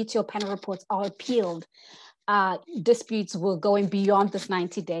 of WTO panel reports are appealed. Disputes were going beyond this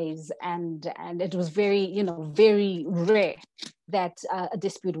 90 days, and it was very, very rare that a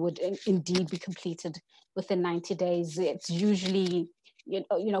dispute would indeed be completed within 90 days. It's usually,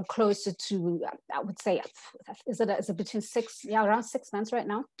 closer to, I would say, is it between around 6 months right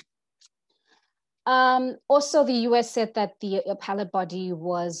now? Also, the US said that the appellate body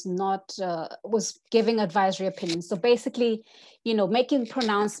was giving advisory opinions. So basically, making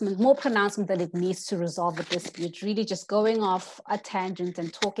more pronouncement than it needs to resolve the dispute, really just going off a tangent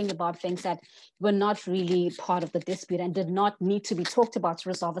and talking about things that were not really part of the dispute and did not need to be talked about to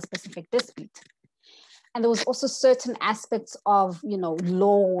resolve a specific dispute. And there was also certain aspects of,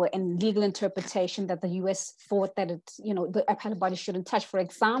 law and legal interpretation that the US thought that the appellate body shouldn't touch. For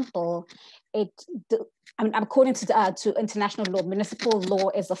example, according to international law, municipal law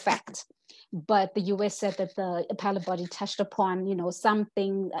is a fact. But the US said that the appellate body touched upon,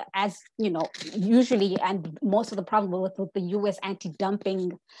 something as, usually, and most of the problem with the US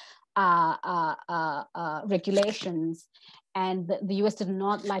anti-dumping regulations. And the US did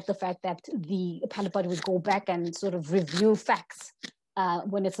not like the fact that the appellate body would go back and sort of review facts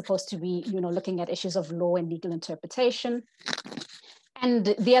when it's supposed to be, looking at issues of law and legal interpretation.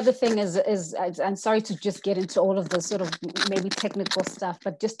 And the other thing is I'm sorry to just get into all of the sort of maybe technical stuff,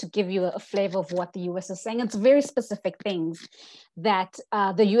 but just to give you a flavor of what the US is saying, it's very specific things that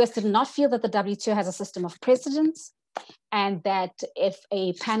the US did not feel that the WTO has a system of precedents, and that if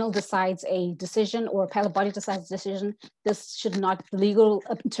a panel decides a decision or appellate body decides a decision, this should not, legal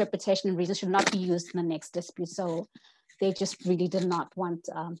interpretation and reason should not be used in the next dispute. So they just really did not want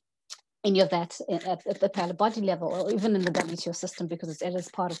any of that at the appellate body level, or even in the WTO system, because it is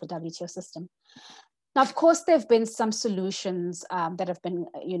part of the WTO system. Now, of course, there have been some solutions that have been,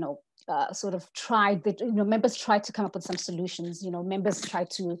 sort of tried, that, members tried to come up with some solutions. Members tried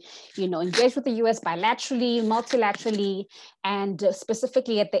to, engage with the US bilaterally, multilaterally, and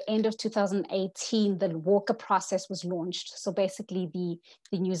specifically at the end of 2018, the Walker process was launched. So basically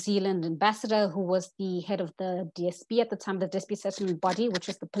the New Zealand ambassador, who was the head of the DSB at the time, the dispute settlement body, which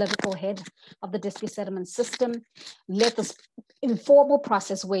was the political head of the dispute settlement system, led this informal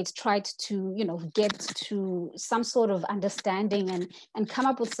process where it tried to, get to some sort of understanding and come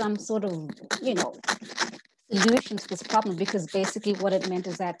up with some sort of, solution to this problem, because basically what it meant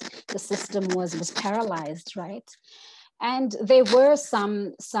is that the system was paralyzed, right? And there were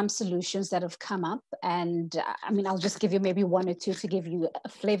some solutions that have come up, and I'll just give you maybe 1 or 2 to give you a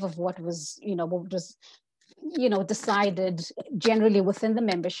flavor of what was, decided generally within the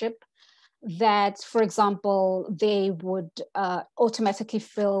membership. that, for example, they would automatically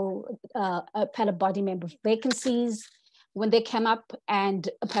fill appellate body member vacancies when they come up, and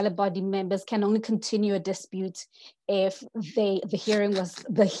appellate body members can only continue a dispute if the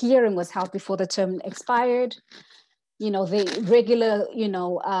hearing was held before the term expired. You know, the regular,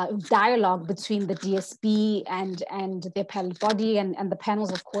 dialogue between the DSB and the appellate body and the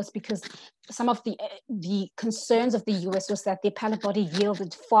panels, of course, because some of the concerns of the US was that the appellate body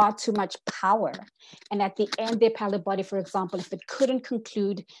yielded far too much power. And at the end, the appellate body, for example, if it couldn't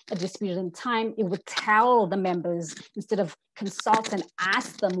conclude a dispute in time, it would tell the members, instead of consult and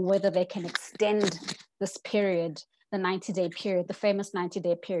ask them whether they can extend this period, the 90-day period, the famous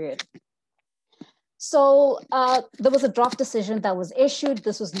 90-day period. So there was a draft decision that was issued.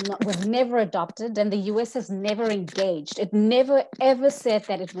 This was never adopted, and the US has never engaged. It never ever said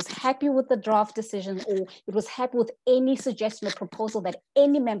that it was happy with the draft decision or it was happy with any suggestion or proposal that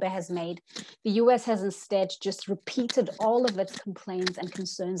any member has made. The US has instead just repeated all of its complaints and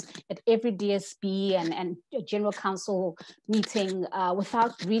concerns at every DSB and General Council meeting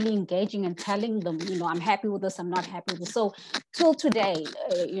without really engaging and telling them, I'm happy with this, I'm not happy with this. So till today,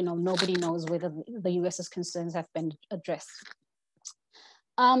 nobody knows whether the US's concerns have been addressed.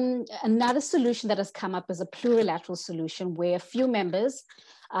 Another solution that has come up is a plurilateral solution where a few members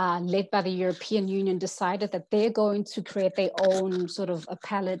led by the European Union decided that they're going to create their own sort of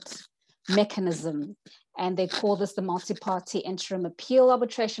appellate mechanism. And they call this the multi-party interim appeal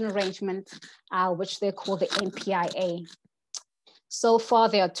arbitration arrangement, which they call the MPIA. So far,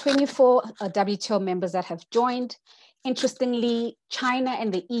 there are 24 WTO members that have joined. Interestingly, China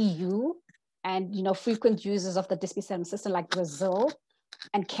and the EU and frequent users of the dispute settlement system like Brazil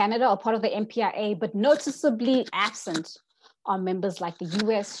and Canada are part of the MPIA, but noticeably absent are members like the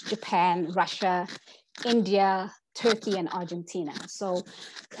US, Japan, Russia, India, Turkey, and Argentina. So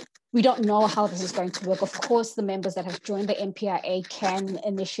we don't know how this is going to work. Of course, the members that have joined the MPIA can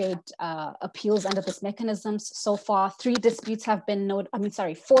initiate appeals under this mechanism. So far, 4 disputes have been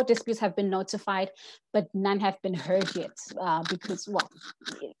notified, but none have been heard yet because,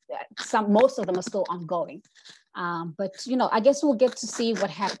 most of them are still ongoing. But I guess we'll get to see what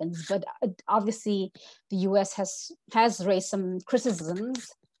happens. But obviously, the US has raised some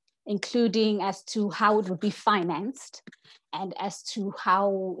criticisms, including as to how it would be financed and as to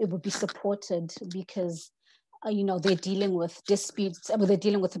how it would be supported, because they're dealing with disputes, they're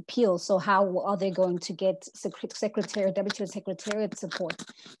dealing with appeals. So how are they going to get WTO Secretariat support?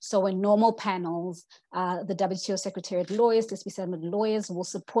 So in normal panels, the WTO Secretariat lawyers, dispute settlement lawyers will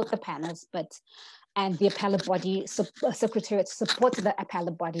support the panels, and the appellate body Secretariat supports the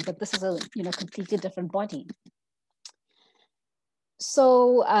appellate body, but this is a completely different body.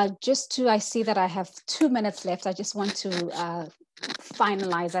 So I see that I have 2 minutes left. I just want to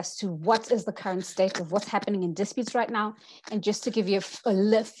finalize as to what is the current state of what's happening in disputes right now, and just to give you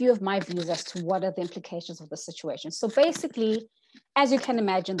a few of my views as to what are the implications of the situation. So basically, as you can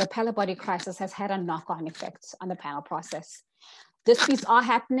imagine, the appellate body crisis has had a knock-on effect on the panel process. Disputes are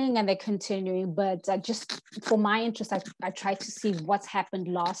happening and they're continuing, but just for my interest, I tried to see what's happened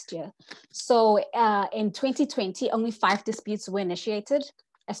last year. So in 2020, only 5 disputes were initiated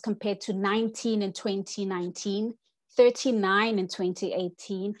as compared to 19 in 2019, 39 in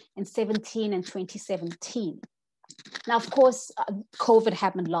 2018, and 17 in 2017. Now, of course, COVID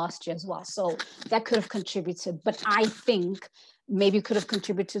happened last year as well, so that could have contributed, but I think maybe could have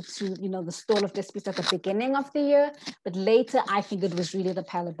contributed to the stall of disputes at the beginning of the year, but later I think it was really the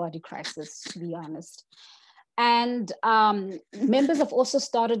appellate body crisis, to be honest. And members have also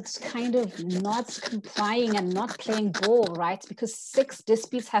started kind of not complying and not playing ball, right? Because 6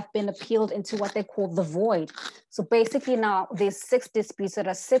 disputes have been appealed into what they call the void. So basically now there's 6 disputes that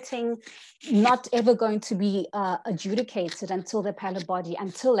are sitting, not ever going to be adjudicated until the appellate body,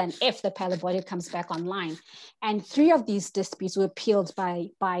 until and if the appellate body comes back online. And 3 of these disputes were appealed by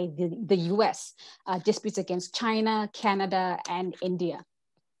the US, disputes against China, Canada, and India.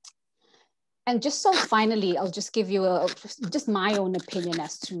 And just so finally, I'll just give you just my own opinion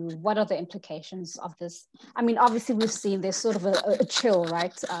as to what are the implications of this. I mean, obviously we've seen there's sort of a chill,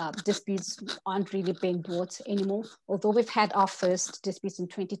 right? Disputes aren't really being brought anymore, although we've had our first disputes in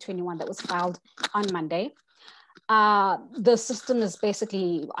 2021 that was filed on Monday. The system is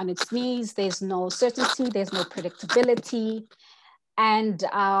basically on its knees. There's no certainty, there's no predictability. And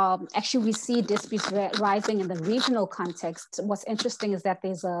actually, we see disputes rising in the regional context. What's interesting is that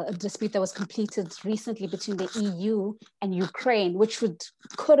there's a dispute that was completed recently between the EU and Ukraine, which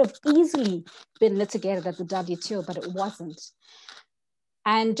could have easily been litigated at the WTO, but it wasn't.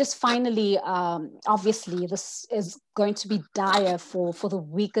 And just finally, obviously, this is going to be dire for the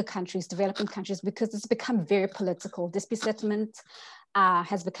weaker countries, developing countries, because it's become very political. Dispute settlement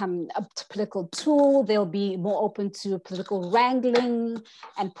has become a political tool. They'll be more open to political wrangling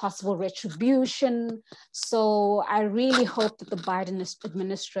and possible retribution. So I really hope that the Biden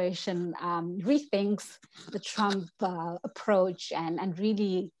administration rethinks the Trump approach and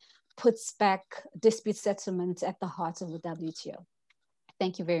really puts back dispute settlement at the heart of the WTO.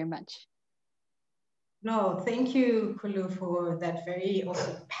 Thank you very much. No, thank you, Kholu, for that very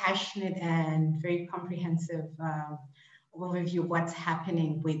also passionate and very comprehensive overview of what's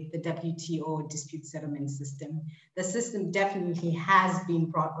happening with the WTO dispute settlement system. The system definitely has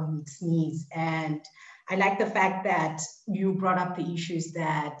been brought on its knees. And I like the fact that you brought up the issues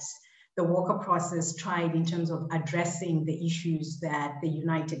that the Walker process tried in terms of addressing the issues that the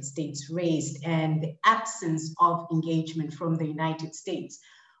United States raised and the absence of engagement from the United States,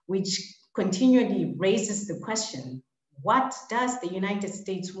 which continually raises the question, what does the United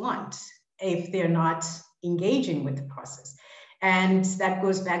States want if they're not engaging with the process? And that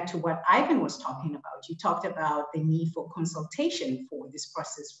goes back to what Ivan was talking about. You talked about the need for consultation for this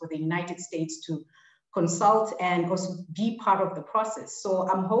process, for the United States to consult and also be part of the process. So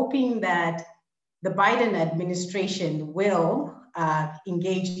I'm hoping that the Biden administration will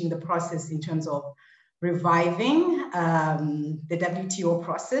engage in the process in terms of reviving the WTO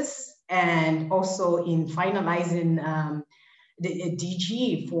process and also in finalizing the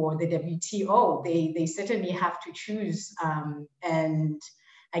DG for the WTO. They certainly have to choose. And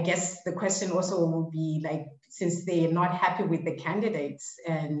I guess the question also will be like, since they're not happy with the candidates,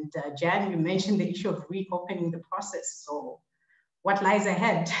 and Jan, you mentioned the issue of reopening the process. So what lies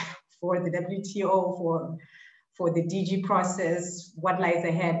ahead for the WTO, for the DG process, what lies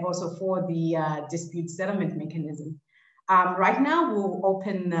ahead also for the dispute settlement mechanism? Right now, we'll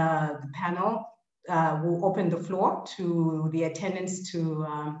open the panel, we'll open the floor to the attendants to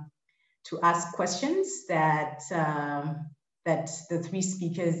ask questions that the three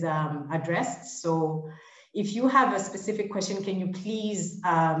speakers addressed. So if you have a specific question, can you please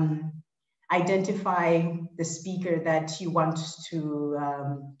identify the speaker that you want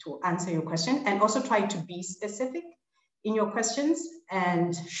to answer your question, and also try to be specific in your questions,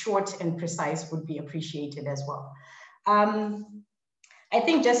 and short and precise would be appreciated as well. I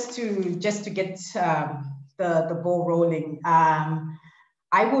think just to get the ball rolling,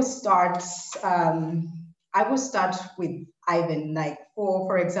 I will start with Ivan. Like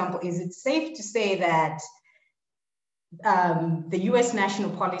for example, is it safe to say that the US national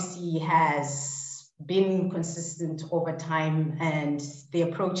policy has been consistent over time, and the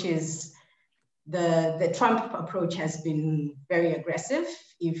approach is the Trump approach has been very aggressive,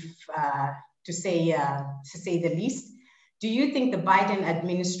 if to say the least? Do you think the Biden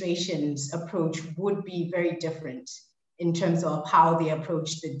administration's approach would be very different in terms of how they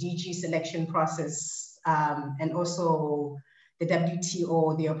approach the DG selection process, and also the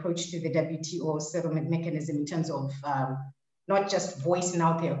WTO, the approach to the WTO settlement mechanism in terms of not just voicing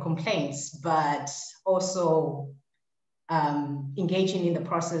out their complaints, but also engaging in the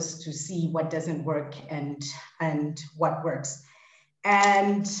process to see what doesn't work and what works?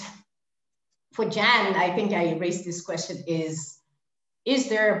 And for Jan, I think I raised this question, is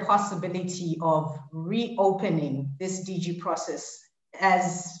there a possibility of reopening this DG process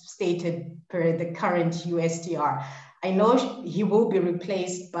as stated per the current USTR? I know he will be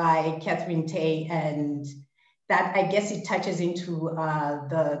replaced by Catherine Tay, and that, I guess it touches into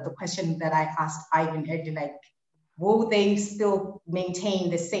the question that I asked Ivan earlier, like, will they still maintain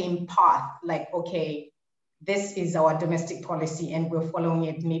the same path? Like, okay, this is our domestic policy and we're following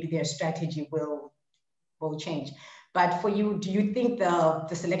it, maybe their strategy will change. But for you, do you think the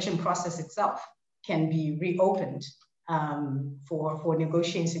selection process itself can be reopened for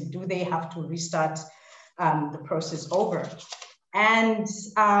negotiations? Do they have to restart the process over? And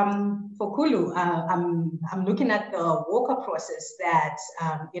for Kholu, I'm looking at the Walker process, that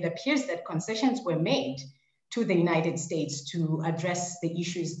it appears that concessions were made to the United States to address the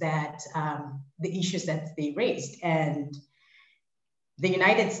issues that they raised, and the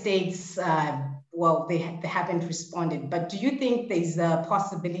United States, well, they haven't responded. But do you think there's a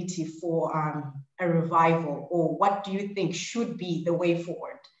possibility for a revival, or what do you think should be the way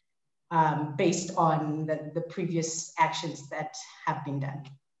forward based on the previous actions that have been done?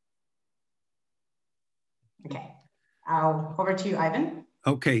 Okay, over to you, Ivan.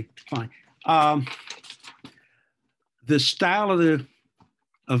 Okay, fine. The style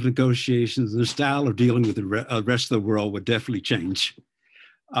of negotiations, the style of dealing with the rest of the world would definitely change.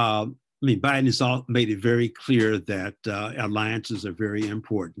 I mean, Biden has all made it very clear that alliances are very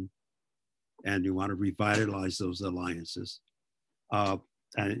important, and you want to revitalize those alliances.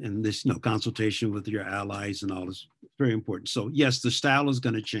 And this, consultation with your allies and all is very important. So yes, the style is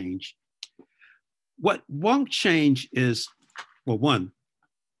going to change. What won't change is, well, one,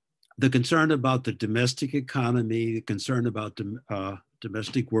 the concern about the domestic economy, the concern about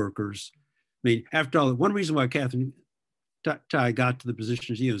domestic workers. I mean, after all, one reason why Catherine Tai got to the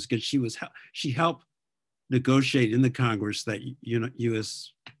position she was because she helped negotiate in the Congress that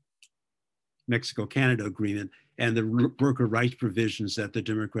U.S. Mexico-Canada agreement and the worker rights provisions that the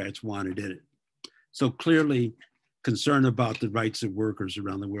Democrats wanted in it. So clearly, concern about the rights of workers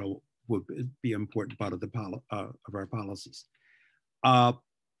around the world would be an important part of our policies. And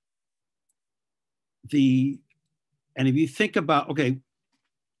if you think about, okay,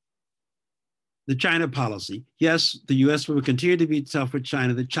 the China policy, yes, the US will continue to be tough with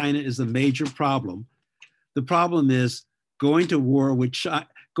China. That China is a major problem. The problem is going to war with China,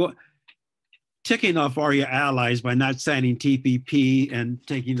 ticking off all your allies by not signing TPP and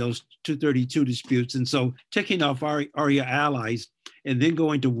taking those 232 disputes. And so ticking off all your allies and then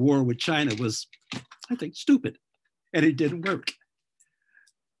going to war with China was, I think, stupid. And it didn't work.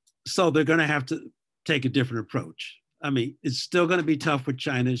 So they're going to have to take a different approach. I mean, it's still going to be tough with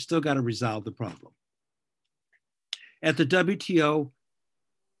China. It's still got to resolve the problem. At the WTO,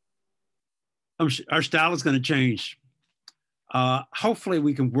 our style is going to change. Hopefully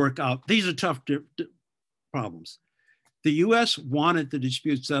we can work out, these are tough problems. The US wanted the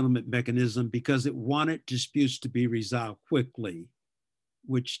dispute settlement mechanism because it wanted disputes to be resolved quickly,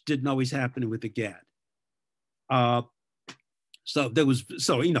 which didn't always happen with the GATT.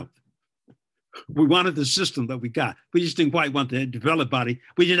 We wanted the system that we got. We just didn't quite want the appellate body.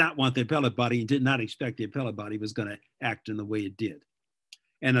 We did not want the appellate body and did not expect the appellate body was going to act in the way it did.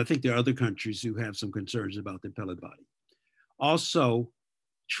 And I think there are other countries who have some concerns about the appellate body. Also,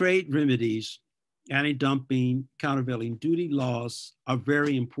 trade remedies, anti-dumping, countervailing duty laws are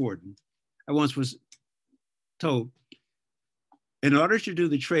very important. I once was told, in order to do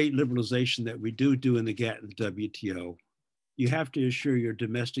the trade liberalization that we do in the GATT and the WTO, you have to assure your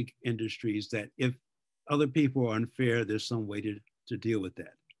domestic industries that if other people are unfair, there's some way to deal with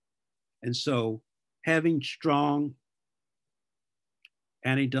that. And so having strong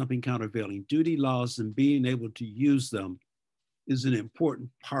anti-dumping, countervailing duty laws and being able to use them is an important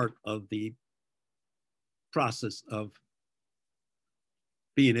part of the process of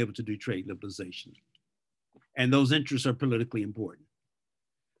being able to do trade liberalization. And those interests are politically important.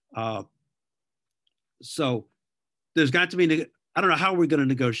 So there's got to be, I don't know how we're going to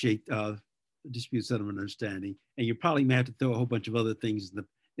negotiate dispute settlement understanding, and you probably may have to throw a whole bunch of other things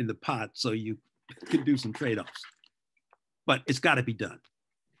in the pot so you can do some trade-offs. But it's got to be done.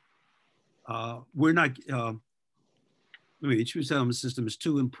 We're not, the dispute settlement system is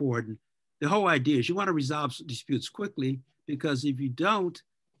too important. The whole idea is you want to resolve disputes quickly, because if you don't,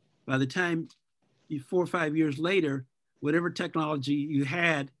 by the time 4 or 5 years later, whatever technology you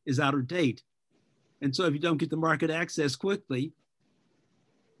had is out of date. And so if you don't get the market access quickly,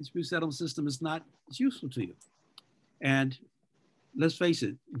 the dispute settlement system is not as useful to you. And let's face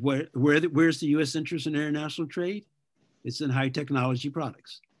it, where's the US interest in international trade? It's in high technology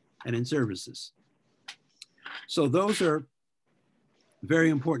products and in services. So those are very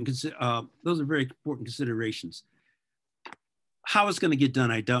important considerations. How it's going to get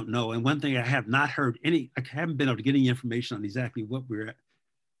done, I don't know. And one thing I have not heard I haven't been able to get any information on exactly what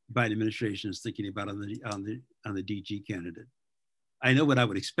Biden administration is thinking about on the DG candidate. I know what I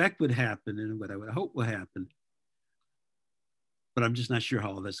would expect would happen and what I would hope will happen, but I'm just not sure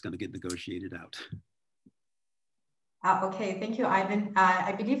how all that's going to get negotiated out. Okay, thank you, Ivan.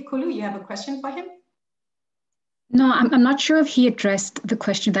 I believe Kulu, you have a question for him? No, I'm not sure if he addressed the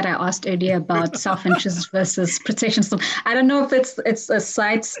question that I asked earlier about self-interest versus protectionism. I don't know if it's a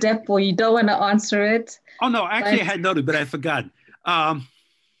sidestep or you don't want to answer it. Oh no, actually I had noted, but I forgot.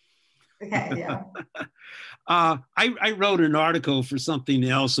 Okay, yeah. I wrote an article for something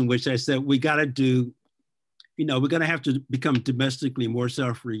else in which I said we got to do, we're going to have to become domestically more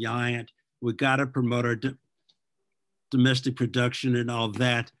self-reliant. We got to promote our domestic production and all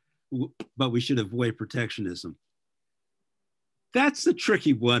that, but we should avoid protectionism. That's the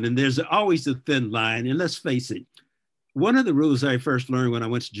tricky one, and there's always a thin line. And let's face it, one of the rules I first learned when I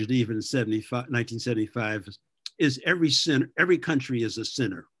went to Geneva in 1975 is every country is a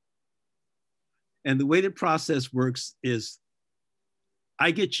sinner. And the way the process works is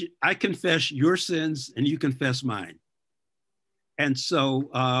I confess your sins and you confess mine. And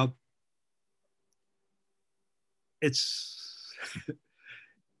so it's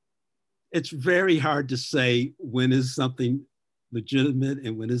it's very hard to say when is something legitimate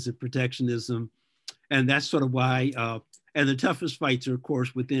and when is it protectionism. And that's sort of why, and the toughest fights are, of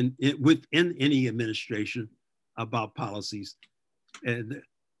course, within any administration about policies. And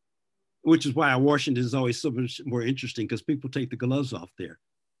which is why Washington is always so much more interesting, because people take the gloves off there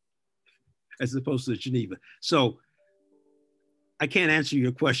as opposed to Geneva. So I can't answer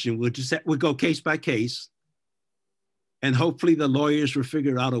your question. We'll go case by case, and hopefully the lawyers will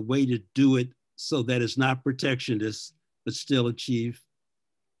figure out a way to do it so that it's not protectionist, but still achieve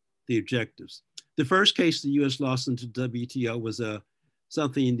the objectives. The first case the U.S. lost into WTO was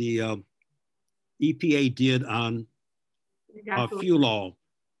something the EPA did on fuel oil,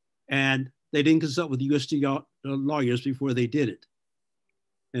 and they didn't consult with USD lawyers before they did it.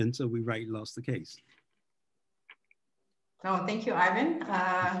 And so we lost the case. No, thank you, Ivan.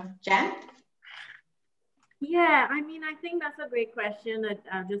 Jan? Yeah, I mean, I think that's a great question.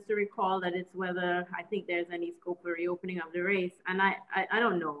 That just to recall that it's whether I think there's any scope for reopening of the race, and I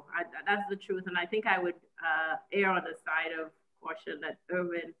don't know. That's the truth, and I think I would err on the side of caution that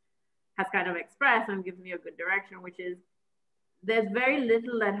Irving has kind of expressed and gives me a good direction, which is there's very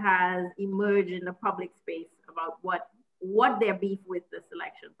little that has emerged in the public space about what their beef with the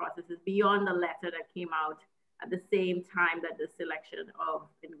selection process is beyond the letter that came out at the same time that the selection of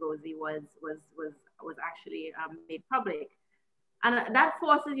Ngozi was actually made public. And that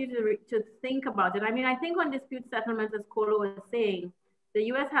forces you to think about it. I mean, I think on dispute settlements, as Kholo was saying, the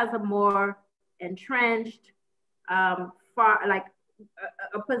US has a more entrenched, a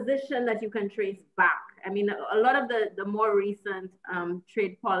position that you can trace back. I mean, a lot of the more recent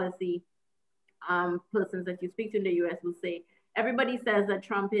trade policy persons that you speak to in the US will say, everybody says that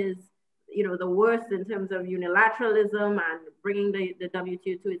Trump is, the worst in terms of unilateralism and bringing the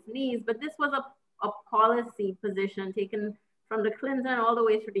WTO to its knees. But this was a policy position taken from the Clinton all the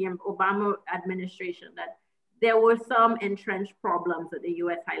way through the Obama administration, that there were some entrenched problems that the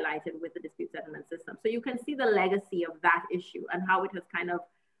US highlighted with the dispute settlement system. So you can see the legacy of that issue and how it has kind of,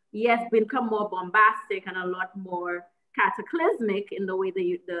 yes, become more bombastic and a lot more cataclysmic in the way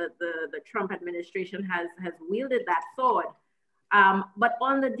the Trump administration has wielded that sword. But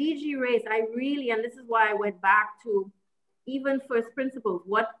on the DG race, I really, and this is why I went back to even first principles,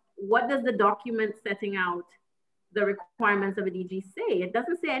 what does the document setting out the requirements of a DG say? It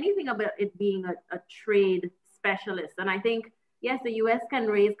doesn't say anything about it being a trade specialist. And I think, yes, the US can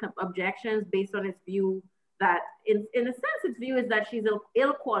raise objections based on its view that, in a sense, its view is that she's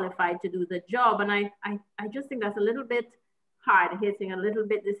ill-qualified to do the job. And I just think that's a little bit hard-hitting, a little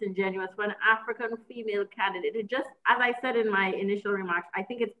bit disingenuous for an African female candidate. It just, as I said in my initial remarks, I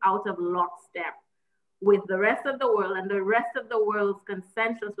think it's out of lockstep with the rest of the world, and the rest of the world's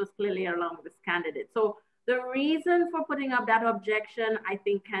consensus was clearly along this candidate. So the reason for putting up that objection, I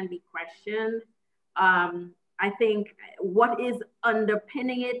think, can be questioned. I think what is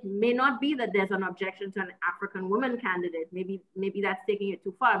underpinning it may not be that there's an objection to an African woman candidate. Maybe that's taking it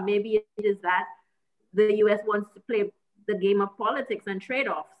too far. Maybe it is that the US wants to play the game of politics and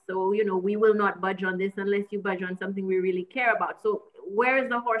trade-offs. So, we will not budge on this unless you budge on something we really care about. So where is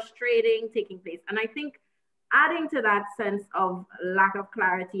the horse trading taking place? And I think adding to that sense of lack of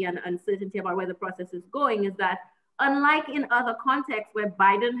clarity and uncertainty about where the process is going is that, unlike in other contexts where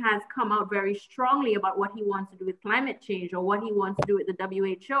Biden has come out very strongly about what he wants to do with climate change or what he wants to do with the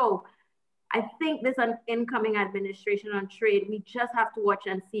WHO, I think this incoming administration on trade, we just have to watch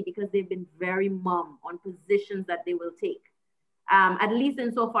and see, because they've been very mum on positions that they will take, at least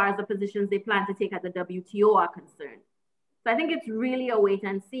insofar as the positions they plan to take at the WTO are concerned. So I think it's really a wait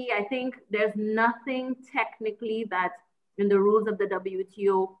and see. I think there's nothing technically that in the rules of the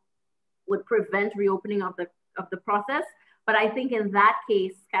WTO would prevent reopening of the process. But I think in that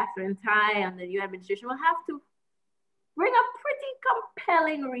case, Catherine Tai and the new administration will have to bring a pretty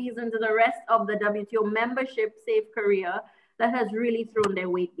compelling reason to the rest of the WTO membership, save Korea, that has really thrown their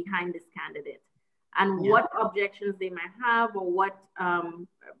weight behind this candidate. And what objections they might have, or what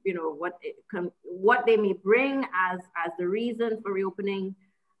what they may bring as the reason for reopening,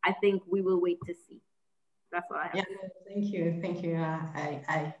 I think we will wait to see. That's all I have. Yeah, thank you.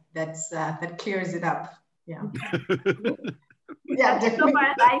 That clears it up. Yeah. Yeah, so far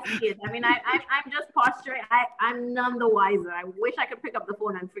as I see it. I mean, I'm just posturing. I'm none the wiser. I wish I could pick up the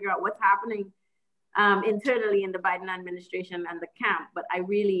phone and figure out what's happening internally in the Biden administration and the camp. But I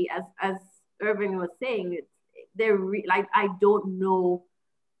really, as Irving was saying, I don't know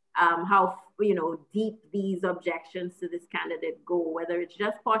how deep these objections to this candidate go. Whether it's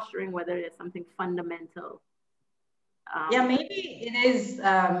just posturing, whether it's something fundamental Yeah, maybe it is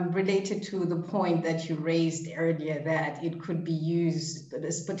related to the point that you raised earlier, that it could be used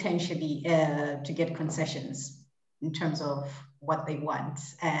as potentially to get concessions in terms of what they want,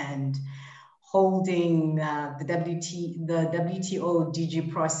 and holding the WTO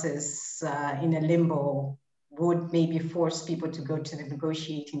DG process in a limbo would maybe force people to go to the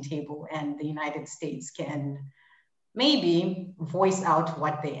negotiating table, and the United States can maybe voice out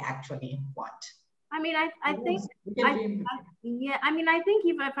what they actually want. I mean, I think, yeah, I mean, I think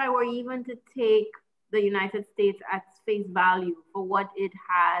if I were even to take the United States at face value for what it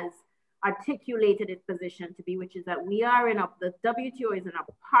has articulated its position to be, which is that we are the WTO is in a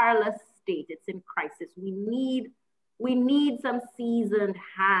parlous state. It's in crisis. We need some seasoned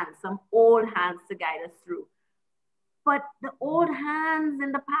hands, some old hands to guide us through. But the old hands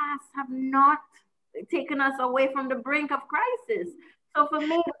in the past have not taken us away from the brink of crisis. So for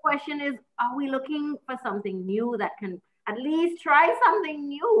me, the question is, are we looking for something new that can at least try something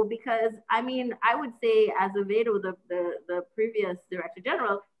new? Because I mean, I would say, as Azevedo, the previous Director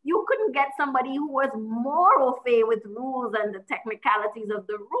General, you couldn't get somebody who was more au fait with rules and the technicalities of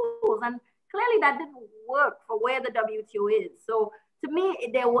the rules. And clearly that didn't work for where the WTO is. So to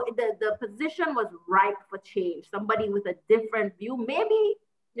me, the position was ripe for change. Somebody with a different view. Maybe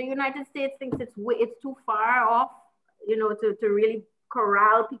the United States thinks it's too far off, you know, to really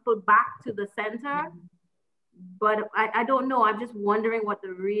corral people back to the center. But I don't know. I'm just wondering what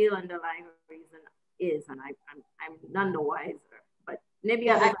the real underlying reason is, and I'm none the wiser. But maybe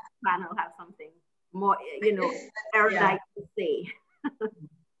others on the panel have something more, you know, erudite to say.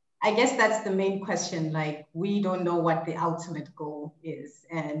 I guess that's the main question. Like, we don't know what the ultimate goal is,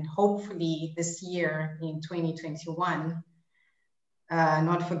 and hopefully this year in 2021,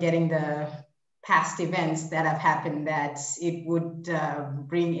 not forgetting the past events that have happened, that it would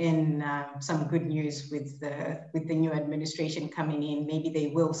bring in some good news with the new administration coming in. Maybe they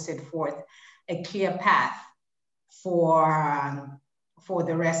will set forth a clear path for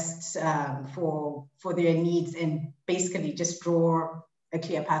the rest, for their needs, and basically just draw a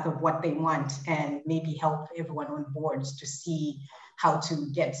clear path of what they want, and maybe help everyone on boards to see how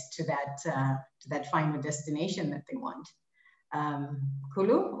to get to that final destination that they want.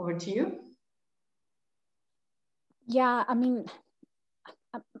 Kulu, over to you. Yeah, I mean,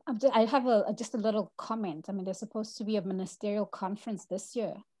 I have just a little comment. I mean, there's supposed to be a ministerial conference this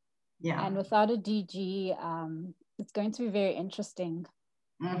year. Yeah. And without a DG, it's going to be very interesting.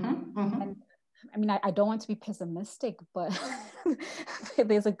 And I mean, I don't want to be pessimistic, but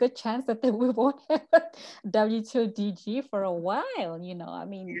there's a good chance that we won't have a WTO DG for a while, you know. I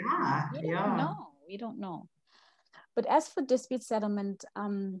mean, we don't know. But as for dispute settlement,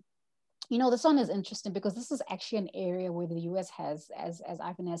 you know, this one is interesting because this is actually an area where the US has, as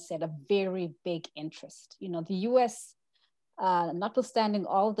Ivan has said, a very big interest. You know, the US, notwithstanding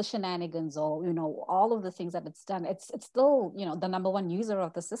all of the shenanigans or, you know, all of the things that it's done, it's still, you know, the #1 user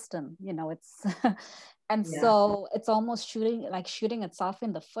of the system, you know, it's, and so it's almost shooting itself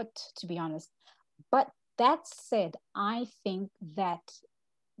in the foot, to be honest. But that said, I think that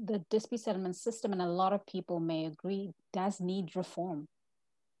the dispute settlement system, and a lot of people may agree, does need reform.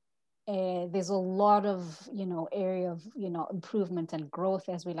 There's a lot of, you know, area of, you know, improvement and growth,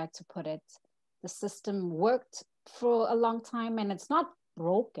 as we like to put it. The system worked for a long time and it's not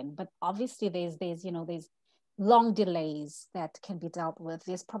broken, but obviously there's you know, there's long delays that can be dealt with.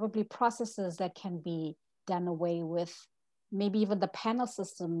 There's probably processes that can be done away with. Maybe even the panel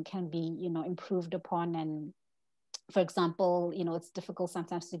system can be, you know, improved upon. And for example, you know, it's difficult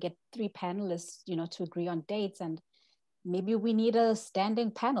sometimes to get 3 panelists, you know, to agree on dates, and maybe we need a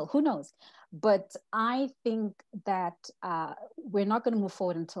standing panel, who knows? But I think that we're not going to move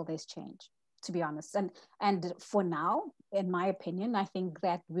forward until there's change, to be honest. And for now, in my opinion, I think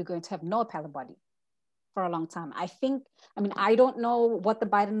that we're going to have no appellate body for a long time. I mean, I don't know what the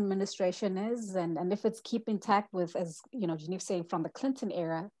Biden administration is, and if it's keep intact with, as you know, Genevieve saying, from the Clinton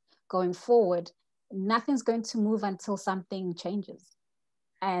era going forward, nothing's going to move until something changes.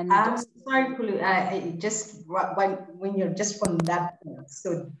 And I'm sorry, Kulu, just when you're just on that point,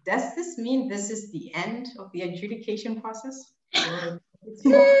 so does this mean this is the end of the adjudication process?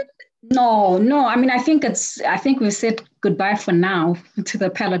 No. I mean, I think we've said goodbye for now to the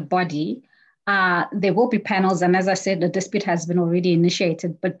appellate body. There will be panels, and as I said, the dispute has been already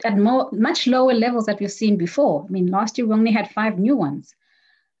initiated, but at much lower levels that we've seen before. I mean, last year we only had 5 new ones.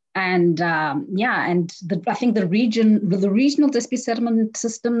 And I think the regional dispute settlement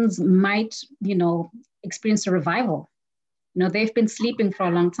systems might, you know, experience a revival. You know, they've been sleeping for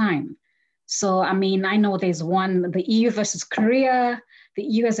a long time. So, I mean, I know there's one, the EU versus Korea. The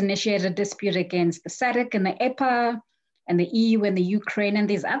EU has initiated a dispute against the SADC and the EPA. and the EU and the Ukraine, and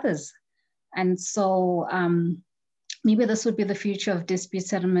there's others. And so maybe this would be the future of dispute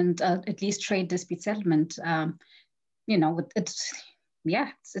settlement, at least trade dispute settlement. You know,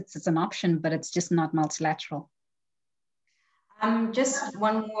 it's an option, but it's just not multilateral. Just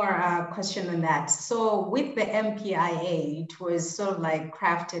one more question on that. So with the MPIA, it was sort of like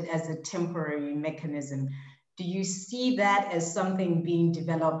crafted as a temporary mechanism. Do you see that as something being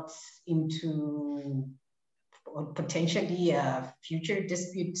developed into potentially a future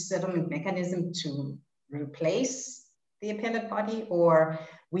dispute settlement mechanism to replace the appellate body, or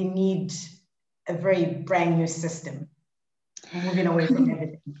we need a very brand new system moving away from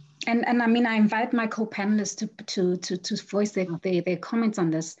everything? And I mean, I invite my co-panelists to voice their comments on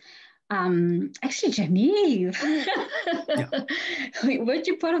this. Actually, Genevieve, weren't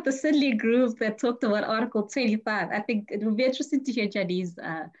you part of the Sidley group that talked about Article 25? I think it would be interesting to hear Geneviève's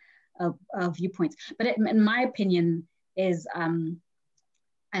viewpoints. But in my opinion, is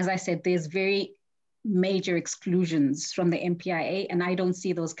as I said, there's very major exclusions from the MPIA, and I don't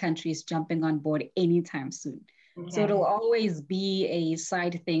see those countries jumping on board anytime soon. Okay. So it'll always be a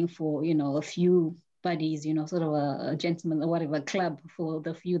side thing for, you know, a few buddies, you know, sort of a gentleman or whatever club for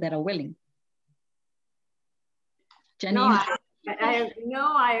the few that are willing. Jenny? No,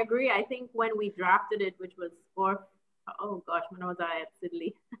 I agree. I think when we drafted it, which was when was I at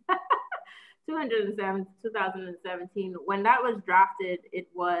Sidley? 2017. When that was drafted, it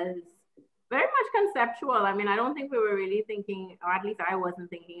was very much conceptual. I mean, I don't think we were really thinking, or at least I wasn't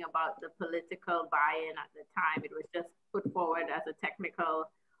thinking about the political buy-in at the time. It was just put forward as a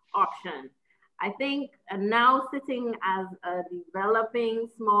technical option. I think now sitting as a developing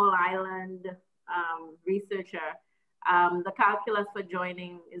small island researcher, the calculus for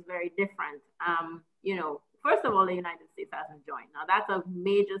joining is very different. You know, first of all, the United States hasn't joined. Now that's a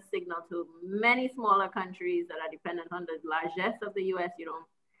major signal to many smaller countries that are dependent on the largesse of the US, you know,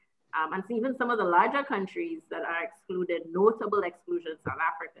 and even some of the larger countries that are excluded, notable exclusions, South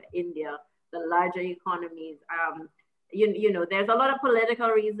Africa, India, the larger economies. You know, there's a lot of political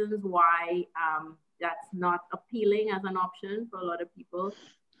reasons why that's not appealing as an option for a lot of people.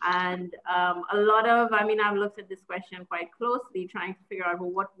 And a lot of, I mean, I've looked at this question quite closely, trying to figure out,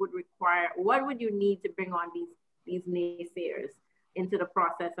 well, what would you need to bring on these naysayers into the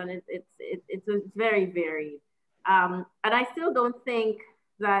process? And it's very varied. And I still don't think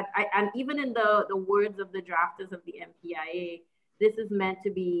that, and even in the words of the drafters of the MPIA, this is meant to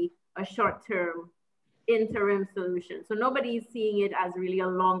be a short-term interim solution. So nobody's seeing it as really a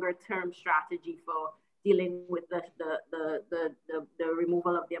longer-term strategy for dealing with the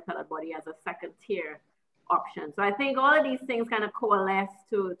removal of the appellate body as a second-tier option. So I think all of these things kind of coalesce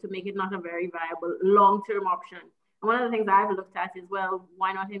to make it not a very viable long-term option. And one of the things I've looked at is, well,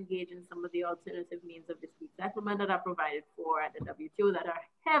 why not engage in some of the alternative means of dispute settlement that are provided for at the WTO that are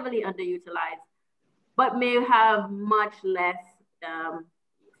heavily underutilized, but may have much less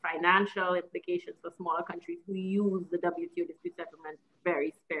financial implications for smaller countries who use the WTO dispute settlement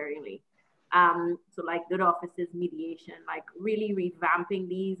very sparingly. So like good offices, mediation, like really revamping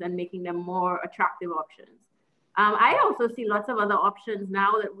these and making them more attractive options. I also see lots of other options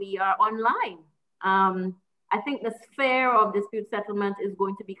now that we are online. I think the sphere of dispute settlement is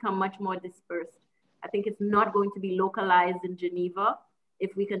going to become much more dispersed. I think it's not going to be localized in Geneva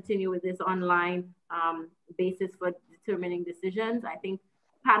if we continue with this online basis for determining decisions. I think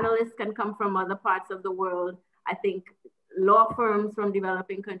panelists can come from other parts of the world. I think law firms from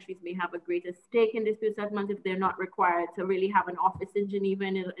developing countries may have a greater stake in dispute settlement if they're not required to really have an office in Geneva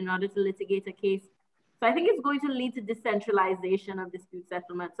in order to litigate a case. So I think it's going to lead to decentralization of dispute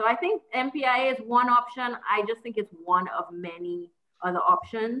settlement. So I think MPIA is one option. I just think it's one of many other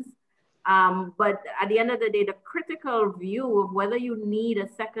options. But at the end of the day, the critical view of whether you need a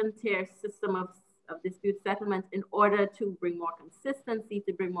second-tier system of dispute settlement in order to bring more consistency,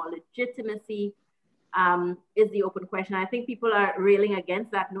 to bring more legitimacy, is the open question. I think people are railing against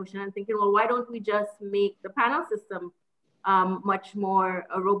that notion and thinking, well, why don't we just make the panel system much more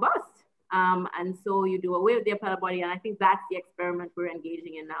robust? And so you do away with the appellate body. And I think that's the experiment we're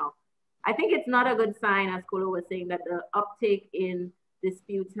engaging in now. I think it's not a good sign, as Kholo was saying, that the uptake in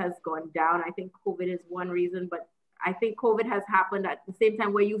disputes has gone down. I think COVID is one reason, but I think COVID has happened at the same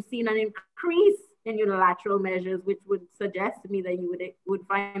time where you've seen an increase in unilateral measures, which would suggest to me that you would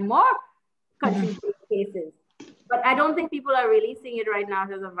find more countries cases. But I don't think people are really seeing it right now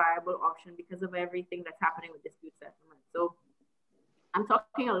as a viable option because of everything that's happening with dispute settlement. So I'm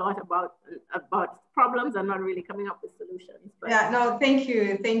talking a lot about problems and not really coming up with solutions. But. Yeah, no, thank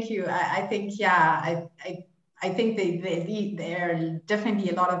you. I think, yeah, I think there are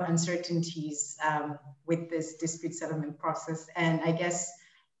definitely a lot of uncertainties with this dispute settlement process. And I guess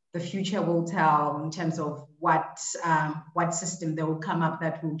the future will tell in terms of what system they will come up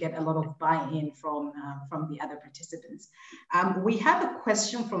that will get a lot of buy-in from the other participants. We have a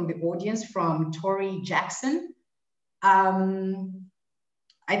question from the audience from Tori Jackson.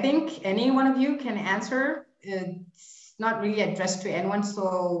 I think any one of you can answer. It's not really addressed to anyone,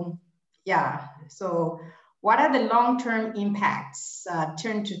 so yeah. So what are the long-term impacts,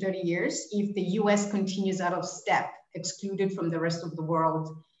 10 to 30 years, if the US continues out of step, excluded from the rest of the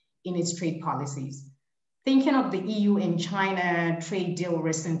world in its trade policies? Thinking of the EU and China trade deal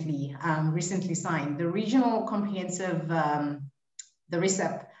recently signed, the regional comprehensive, the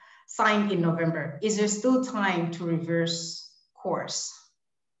RCEP, signed in November. Is there still time to reverse course?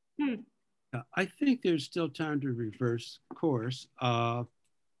 I think there's still time to reverse course.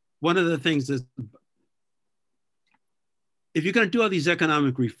 One of the things is, if you're going to do all these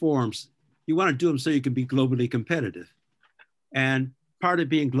economic reforms, you want to do them so you can be globally competitive. And part of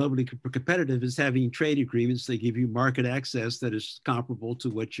being globally competitive is having trade agreements that give you market access that is comparable to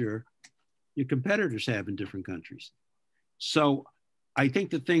what your competitors have in different countries. So I think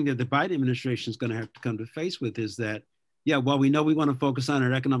the thing that the Biden administration is going to have to come to face with is that, yeah, while we know we want to focus on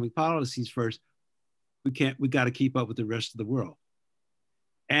our economic policies first, we got to keep up with the rest of the world.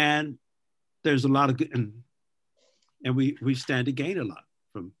 And there's a lot of good, and we stand to gain a lot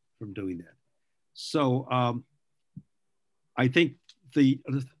from doing that. So I think the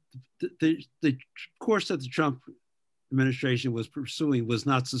course that the Trump administration was pursuing was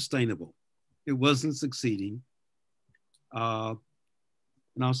not sustainable. It wasn't succeeding.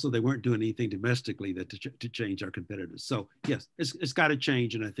 And also they weren't doing anything domestically to change our competitors. So yes, it's got to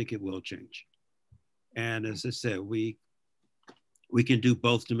change, and I think it will change. And as I said, we can do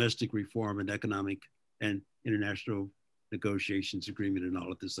both domestic reform and economic and international negotiations agreement and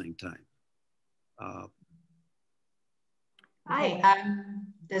all at the same time. Okay,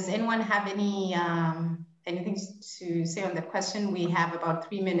 does anyone have anything to say on the question? We have about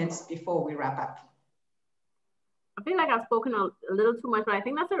 3 minutes before we wrap up. I feel like I've spoken a little too much, but I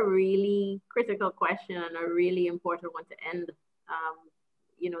think that's a really critical question and a really important one to end,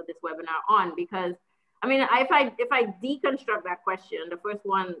 this webinar on, because I mean, if I deconstruct that question, the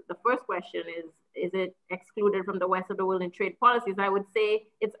first question is it excluded from the rest of the world in trade policies? I would say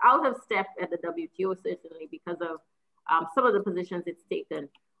it's out of step at the WTO, certainly because of some of the positions it's taken.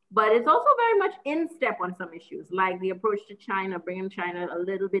 But it's also very much in step on some issues, like the approach to China, bringing China a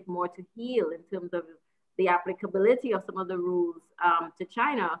little bit more to heel in terms of the applicability of some of the rules to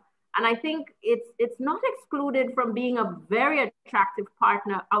China. And I think it's not excluded from being a very attractive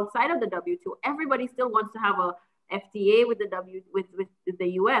partner outside of the WTO. Everybody still wants to have a FTA with the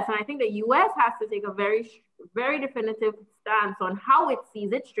US. And I think the US has to take a very, very definitive stance on how it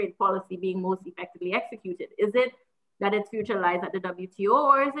sees its trade policy being most effectively executed. Is it that its future lies at the WTO,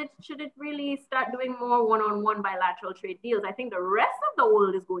 or should it really start doing more one-on-one bilateral trade deals? I think the rest of the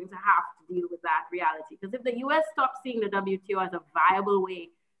world is going to have to deal with that reality, because if the US stops seeing the WTO as a viable way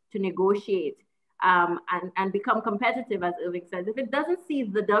to negotiate and become competitive, as Irving says, if it doesn't see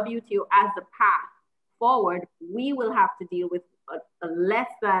the WTO as the path forward, we will have to deal with a less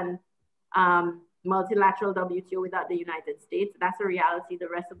than multilateral WTO without the United States. That's a reality the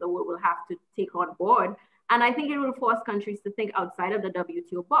rest of the world will have to take on board. And I think it will force countries to think outside of the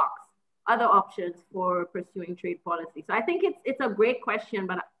WTO box, other options for pursuing trade policy. So I think it's a great question,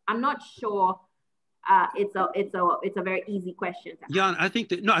 but I'm not sure it's a very easy question. Jan, I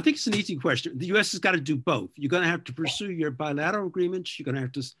think it's an easy question. The U.S. has got to do both. You're going to have to pursue your bilateral agreements. You're going to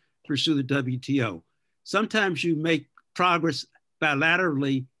have to pursue the WTO. Sometimes you make progress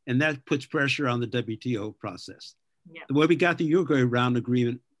bilaterally, and that puts pressure on the WTO process. Yeah. The way we got the Uruguay round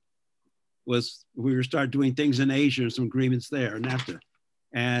agreement was we were start doing things in Asia and some agreements there and NAFTA.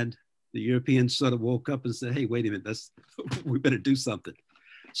 And the Europeans sort of woke up and said, hey, wait a minute, we better do something.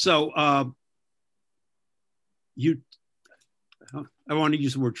 So I want to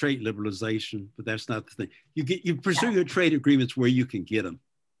use the word trade liberalization, but that's not the thing. You pursue your trade agreements where you can get them.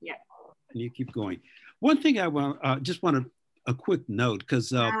 Yeah. And you keep going. One thing I want, a quick note,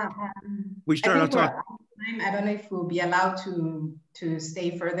 because we started talking. I don't know if we'll be allowed to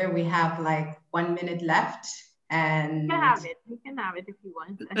stay further. We have like 1 minute left, and you can have it. You can have it if you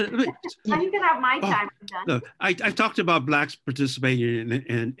want. You can have my time. Look, I talked about Blacks participating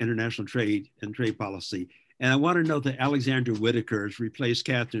in international trade and trade policy, and I want to note that Alexandra Whitaker has replaced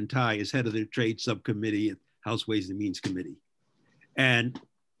Catherine Tai as head of the Trade Subcommittee at House Ways and Means Committee, and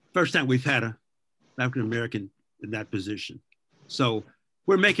first time we've had an African American in that position. So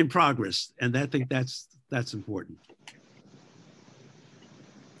we're making progress, and I think that's That's important.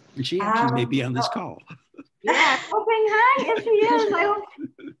 And she actually may be on this call. Yeah, hoping hi, yes she is. I hope.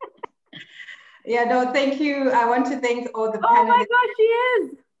 Yeah, no, thank you. I want to thank all the panelists. Oh my gosh, she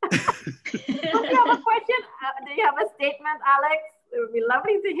is. Don't you have a question? Do you have a statement, Alex? It would be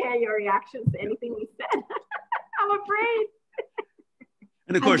lovely to hear your reactions to anything we said. I'm afraid.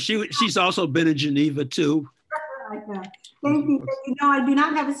 And of course, she's also been in Geneva too. Thank you. No, I do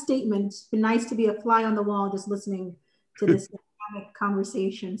not have a statement. It's been nice to be a fly on the wall just listening to this dynamic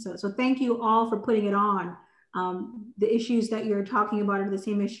conversation. So thank you all for putting it on. The issues that you're talking about are the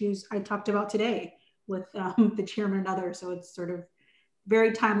same issues I talked about today with the chairman and others. So it's sort of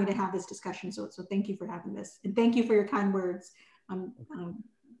very timely to have this discussion. So thank you for having this. And thank you for your kind words.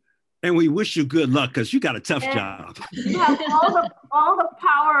 And we wish you good luck because you got a tough job. You have all the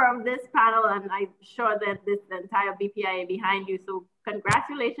power of this panel, and I'm sure that this entire BPIA behind you. So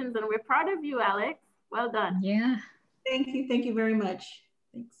congratulations, and we're proud of you, Alex. Well done. Yeah. Thank you. Thank you very much.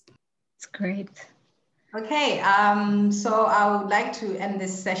 Thanks. It's great. Okay, so I would like to end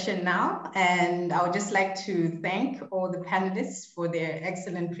this session now, and I would just like to thank all the panelists for their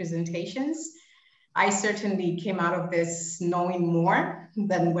excellent presentations. I certainly came out of this knowing more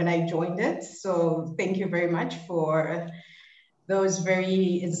than when I joined it. So thank you very much for those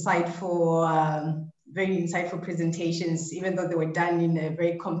very insightful presentations, even though they were done in a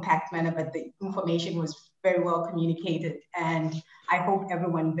very compact manner, but the information was very well communicated. And I hope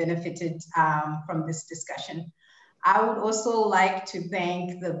everyone benefited from this discussion. I would also like to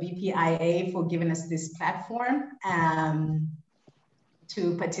thank the BPIA for giving us this platform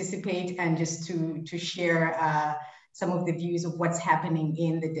to participate and just to share some of the views of what's happening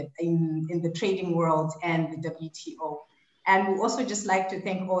in the trading world and the WTO. And we also just like to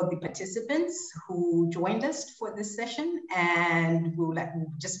thank all the participants who joined us for this session. And we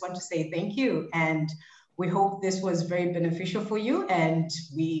just want to say thank you. And we hope this was very beneficial for you. And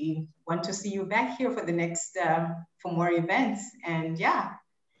we want to see you back here for the next, for more events. And yeah,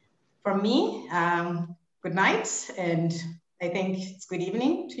 from me, good night. And I think it's good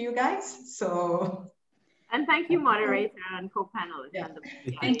evening to you guys. So. And thank you, moderator and co-panelists. Yeah.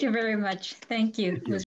 Thank you very much. Thank you.